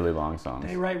writing really long songs.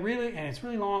 They write really, and it's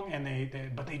really long, and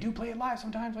but they do play it live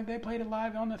sometimes. Like they played it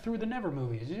live on the Through the Never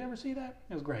movies. Did you ever see that?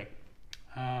 It was great.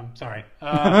 Sorry.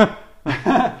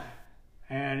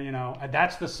 And you know,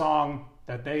 that's the song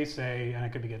that they say, and I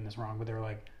could be getting this wrong, but they were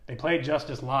like, they played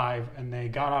Justice live, and they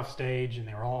got off stage, and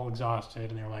they were all exhausted,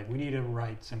 and they were like, we need to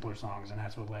write simpler songs, and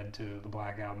that's what led to the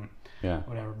Black Album. Yeah.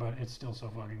 Whatever, but it's still so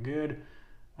fucking good.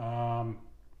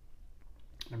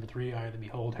 Number 3, Eye of the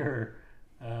Beholder.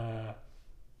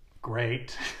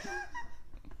 Great.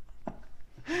 I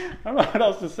don't know what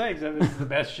else to say except this is the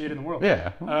best shit in the world.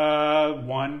 Yeah.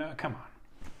 1, come on.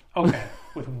 Okay,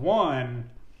 with 1,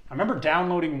 I remember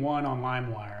downloading 1 on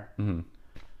LimeWire. Mm-hmm.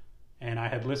 And I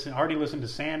had already listened to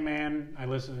Sandman. I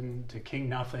listened to King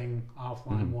Nothing off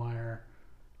LimeWire.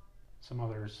 Some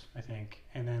others, I think.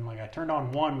 And then like I turned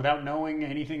on 1 without knowing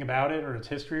anything about it or its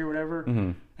history or whatever.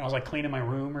 And I was like cleaning my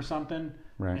room or something.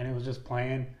 Right. And it was just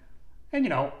playing. And you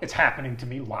know, it's happening to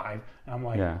me live. And I'm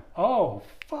like, Yeah. oh,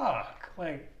 fuck.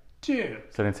 Like, dude.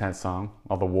 It's an intense song.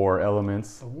 All the war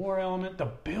elements, The war element, the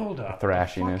build-up. the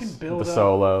thrashiness, fucking the build-up,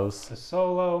 solos. the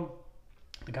solo,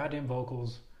 the goddamn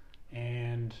vocals,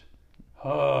 and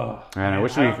Oh, Man, I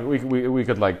man, wish we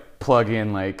could like plug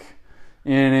in like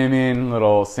in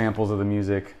little samples of the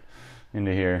music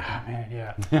into here. Oh, man,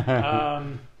 yeah.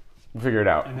 We'll figure it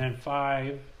out. And then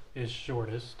 5 is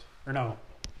shortest. Or no,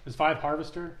 is 5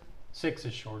 Harvester? 6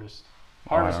 is shortest.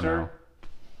 Oh, I don't Harvester, know.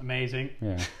 amazing.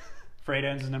 Yeah. Freight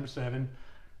Ends is number 7.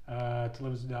 To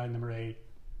Live As to Die, number 8.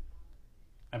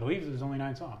 I believe there's only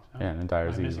 9 songs. No? Yeah, and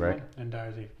Dyer's Am I Eve, missing right? one? And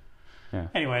Dyer's Eve. Yeah.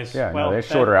 Anyways, Yeah, well, no, they have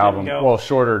that shorter didn't album. go. Well,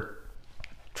 shorter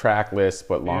track list,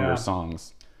 but longer Yeah.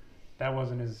 songs. That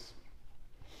wasn't as...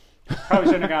 Probably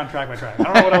shouldn't have gone track by track. I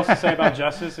don't know what else to say about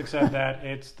Justice except that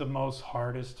it's the most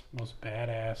hardest, most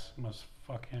badass, most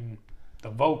fucking... The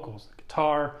vocals, the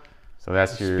guitar, So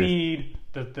that's the your speed,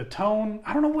 the tone.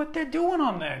 I don't know what they're doing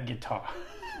on that guitar.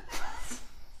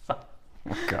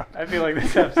 Oh, God. I feel like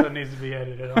this episode needs to be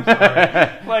edited. I'm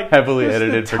sorry. Like Heavily just the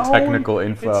edited for tone, technical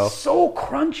info. It's so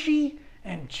crunchy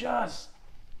and just...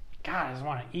 God, I just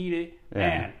want to eat it. Yeah.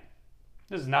 Man,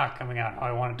 this is not coming out how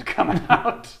I want it to come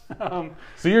out.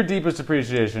 So your deepest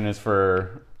appreciation is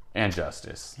for And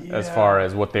Justice, as Yeah. far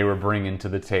as what they were bringing to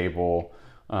the table,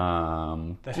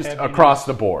 just heaviness. across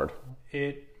the board.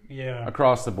 Yeah.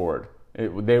 Across the board. They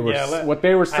were Yeah, what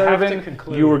they were I have to serving.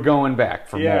 conclude. You were going back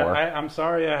for Yeah, more. I'm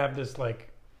sorry I have this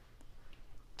like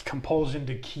compulsion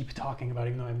to keep talking about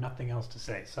it, even though I have nothing else to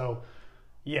say. So,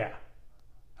 yeah.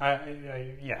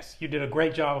 Yes, you did a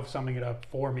great job of summing it up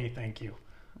for me. Thank you.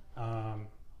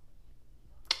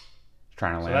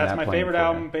 Trying to So land that's that my plane favorite for you.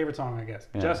 album, favorite song, I guess.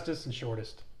 Yeah. Justice and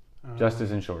Shortest.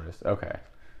 Justice and Shortest. Okay.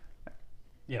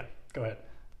 Yeah, go ahead.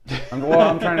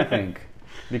 I'm trying to think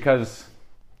because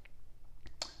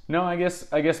no, I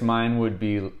guess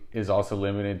mine is also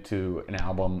limited to an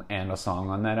album and a song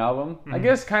on that album. I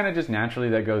guess kind of just naturally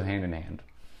that goes hand in hand.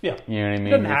 Yeah. You know what I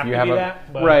mean? Doesn't have to be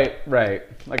that, but-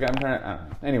 right. Like I'm trying to, I don't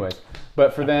know. Anyways,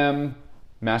 but for them,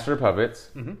 Master of Puppets,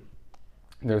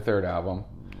 their third album,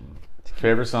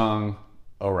 favorite song,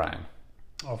 Orion.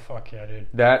 Oh, fuck yeah, dude.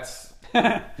 That's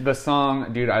the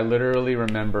song, dude. I literally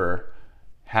remember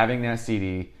having that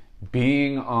CD,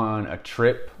 being on a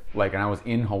trip, like, and I was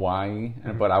in Hawaii,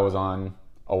 but I was on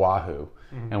Oahu,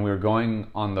 and we were going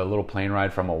on the little plane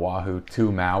ride from Oahu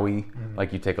to Maui.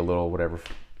 Like, you take a little, whatever,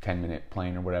 10-minute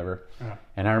plane or whatever. Yeah.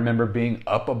 And I remember being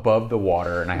up above the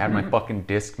water, and I had my fucking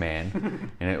Discman,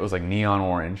 and it was like neon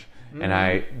orange,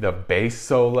 and the bass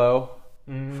solo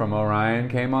from Orion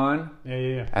came on. Yeah.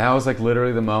 And that was like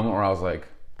literally the moment where I was like,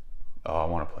 "Oh, I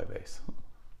want to play bass."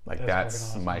 Like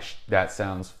That's fucking awesome. that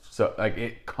sounds so like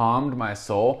it calmed my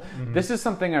soul. This is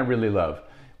something I really love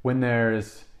when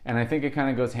there's, and I think it kind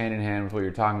of goes hand in hand with what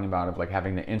you're talking about of like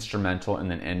having the instrumental and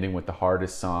then ending with the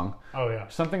hardest song. Oh, yeah.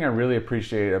 Something I really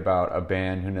appreciate about a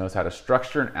band who knows how to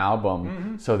structure an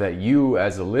album so that you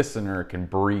as a listener can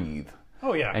breathe.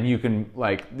 Oh, yeah. And you can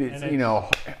like it's, And you know,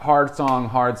 hard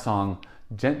song,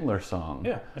 gentler song.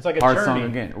 Yeah, it's like a hard journey. song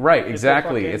again. Right, It's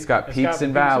exactly. a It's got fucking- peaks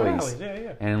and valleys.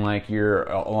 Yeah. And like you're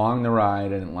along the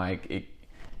ride and like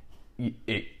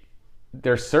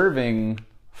they're serving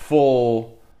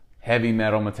full heavy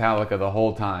metal Metallica the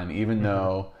whole time, even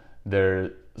though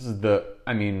there's the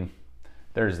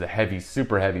heavy,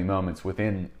 super heavy moments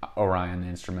within Orion the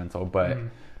instrumental, but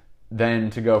then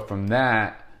to go from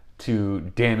that to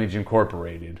Damage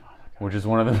Incorporated, which is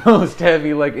one of the most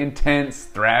heavy, like intense,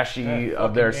 thrashy That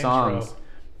of their fucking songs. intro.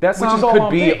 That Which is song all could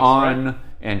on be bass, on right?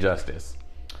 And Justice.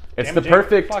 It's Damage the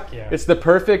perfect. Inc. Fuck yeah. It's the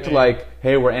perfect Yeah. like,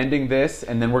 hey, we're ending this,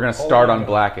 and then we're gonna start my on God.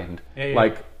 Blackened. Yeah.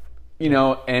 Like, you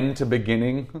know, end to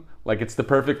beginning. Like it's the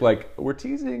perfect like we're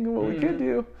teasing what we could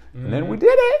do, and then we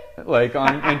did it. Like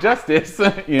on Injustice. You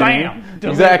know what I mean? Bam! Delivered.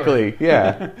 Exactly.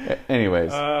 Yeah.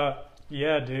 Anyways,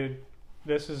 Yeah, dude.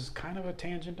 This is kind of a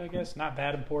tangent, I guess. Not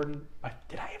that important.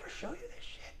 Did I ever show you this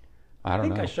shit? I I don't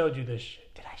think know. I showed you this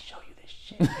shit. Did I show you this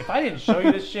shit? If I didn't show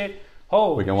you this shit,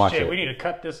 holy We can watch shit, it. we need to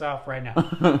cut this off right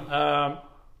now.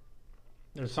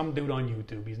 There's some dude on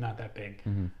YouTube. He's not that big.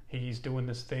 Mm-hmm. He's doing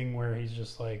this thing where he's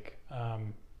just like,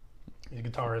 he's a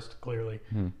guitarist clearly,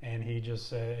 Mm-hmm. and he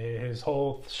just his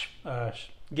whole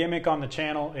gimmick on the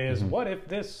channel is, Mm-hmm. what if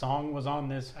this song was on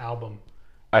this album?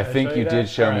 I Did I think show you you did that?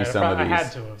 show me Alright, some of I these.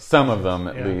 had to have. Some of them,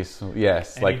 at Yeah. least.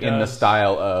 Yes, And like he in the does-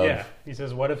 style of. Yeah, he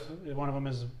says, what if one of them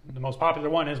is the most popular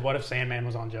one is what if Sandman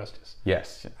was on Justice?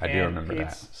 Yes, I do And remember that.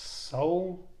 It's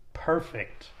so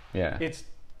perfect. Yeah. It's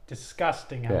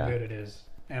disgusting how Yeah. good it is.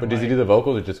 And But does he like, do the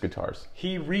vocals or just guitars?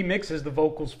 he remixes the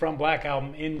vocals from Black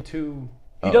Album into.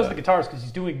 He Oh, does yeah. the guitars because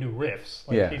he's doing new riffs.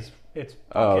 Like Yeah. It's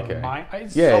Oh, fucking okay.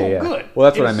 it's Yeah, so yeah. good. Well,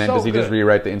 that's what I It's meant. so Does he just good.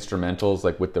 rewrite the instrumentals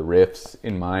like with the riffs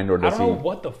in mind, or I does don't know he?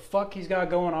 what the fuck he's got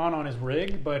going on his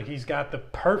rig, but he's got the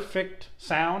perfect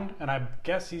sound, and I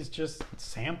guess he's just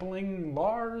sampling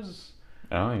Lars.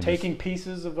 Oh, taking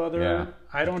pieces of other. Yeah.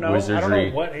 I don't know. Wizardry. I don't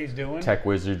know what he's doing. Tech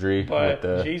wizardry. But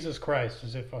with the, Jesus Christ,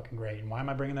 is it fucking great? And why am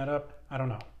I bringing that up? I don't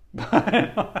know.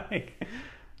 But like,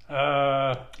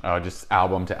 just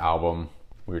album to album.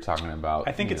 We were talking about.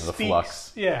 I think it the speaks.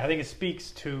 flux. Yeah, I think it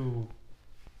speaks to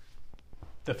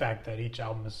the fact that each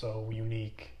album is so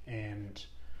unique and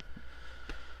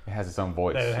It has its own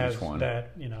voice. that it has each one. that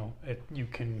you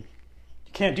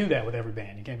can't do that with every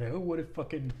band. You can't be like, oh, what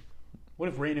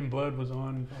if Rain and Blood was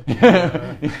on?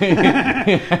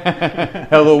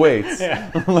 Hella waits.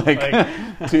 Yeah. like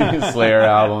 2 Slayer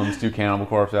albums, 2 Cannibal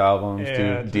Corpse albums,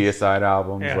 Yeah, 2 Deicide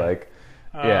albums.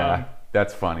 yeah.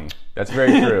 That's funny. That's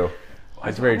very true.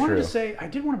 That's very I wanted true. to say, I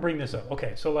did want to bring this up.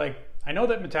 Okay, so like, I know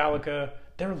that Metallica,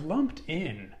 they're lumped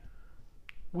in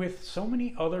with so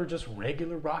many other just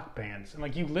regular rock bands. And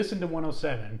like, you listen to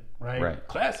 107, right? Right.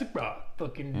 Classic rock.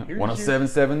 Fucking, here's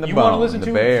 1077 The you Bone, want to listen the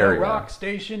to Bay it for Area. rock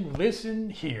station, listen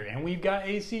here. And we've got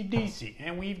AC/DC,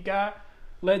 and we've got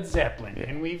Led Zeppelin,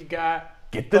 and we've got...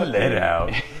 Get the lead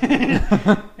out.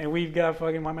 and we've got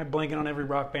fucking, why am I blanking on every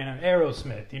rock band?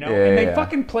 Aerosmith, Yeah, and they yeah.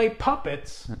 fucking play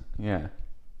Puppets, Yeah.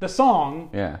 the song.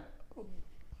 Yeah.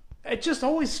 It just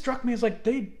always struck me as like,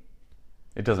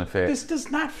 It doesn't fit. this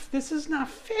does not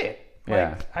fit. Like,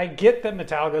 Yeah. I get that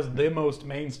Metallica's the most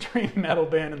mainstream metal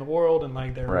band in the world, and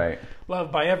like they're Right.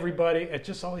 loved by everybody. It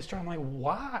just always struck me like,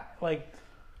 why? Like,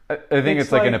 I think it's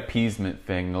it's like an like- appeasement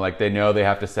thing. Like they know they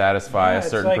have to satisfy Yeah, a it's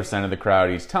certain like percent of the crowd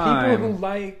each time. people who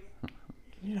like,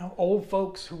 old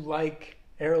folks who like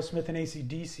Aerosmith and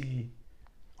AC/DC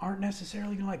aren't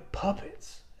necessarily gonna like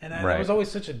Puppets. And that Right. was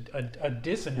always such a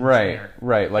dissonance Right, there.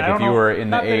 right. Like I don't if you know- were in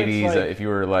the not that it's 80s, like- if you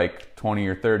were like 20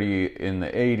 or 30 in the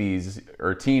 80s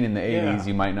or teen in the 80s, Yeah.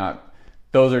 you might not.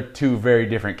 Those are 2 very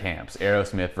different camps: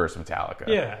 Aerosmith versus Metallica.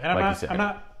 Yeah, and like you said. I'm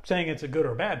not saying it's a good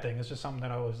or a bad thing. It's just something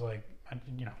that I was like,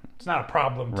 it's not a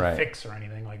problem to Right. fix or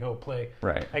anything. Like, oh, play.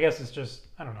 Right. I guess it's just,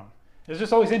 I don't know. It's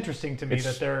just always interesting to me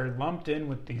It's- that they're lumped in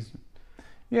with these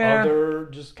Yeah. other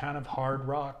just kind of hard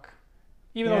rock.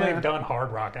 Even though Yeah. they've done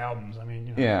hard rock albums. I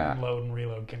mean, Yeah. Load and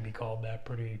Reload can be called that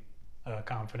pretty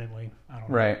confidently. I don't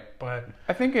know. Right. But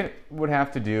I think it would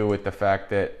have to do with the fact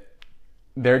that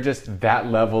they're just that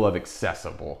level of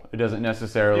accessible. It doesn't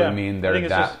necessarily Yeah, mean I they're think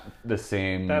it's that just the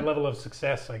same. that level of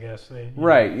success, I guess.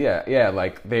 Right? Yeah.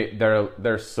 Like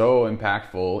they're so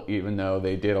impactful, even though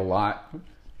they did a lot.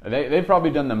 They've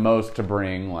probably done the most to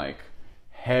bring like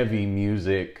heavy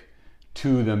music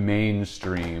to the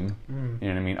mainstream. You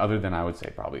know what I mean? Other than I would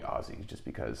say probably Ozzy, just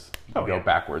because you go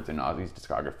backwards in Ozzy's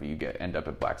discography, you end up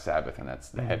at Black Sabbath, and that's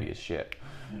the heaviest shit.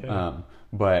 Yeah.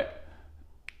 But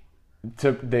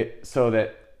so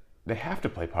that they have to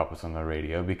play Puppets on the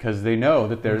radio because they know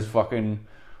that there's fucking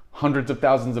hundreds of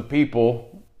thousands of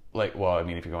people. Like, well, I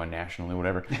mean, if you're going nationally,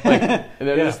 whatever. Like,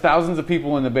 there's thousands of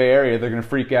people in the Bay Area. They're gonna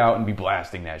freak out and be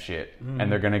blasting that shit, and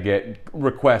they're gonna get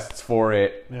requests for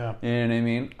it. Yeah. You know what I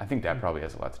mean? I think that probably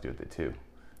has a lot to do with it too.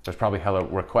 There's probably hella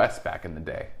requests back in the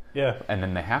day, Yeah. and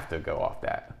then they have to go off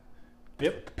that.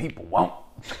 Yep. The people won't.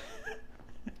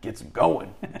 Gets them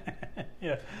going.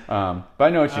 Yeah. But I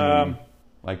know what you mean.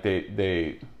 Like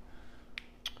they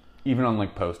even on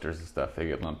like posters and stuff, they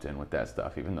get lumped in with that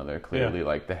stuff, even though they're clearly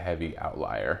like the heavy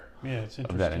outlier Yeah. It's interesting.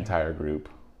 of that entire group.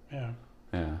 Yeah.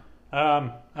 Yeah.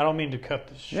 I don't mean to cut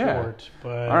this Yeah. short,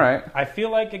 but All right. I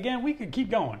feel like again we could keep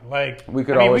going. Like We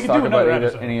could always talk about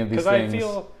any of these things I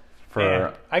feel, for.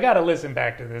 man, I got to listen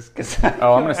back to this because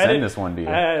Oh, I'm gonna send this one to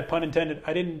you. Pun intended.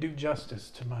 I didn't do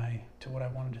justice to what I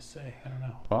wanted to say. I don't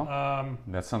know. Well,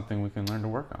 that's something we can learn to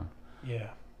work on. Yeah.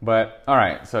 But all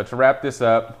right, so to wrap this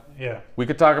up, Yeah. we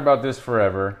could talk about this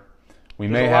forever. We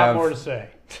There's may a lot have more to say.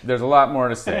 There's a lot more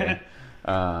to say.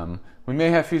 We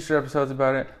may have future episodes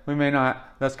about it. We may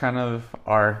not. That's kind of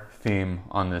our theme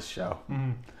on this show.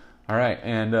 All right,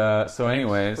 and so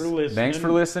anyways, thanks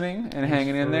for listening and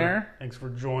hanging in there. Thanks for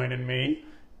joining me.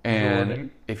 And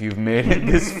Jordan. if you've made it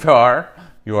this far,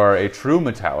 you are a true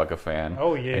Metallica fan.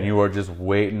 Oh, yeah. And you are just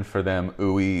waiting for them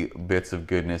ooey bits of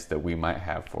goodness that we might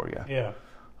have for you. Yeah.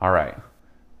 All right.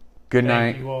 Good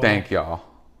Thank night. you all. Thank y'all.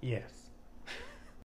 Yes.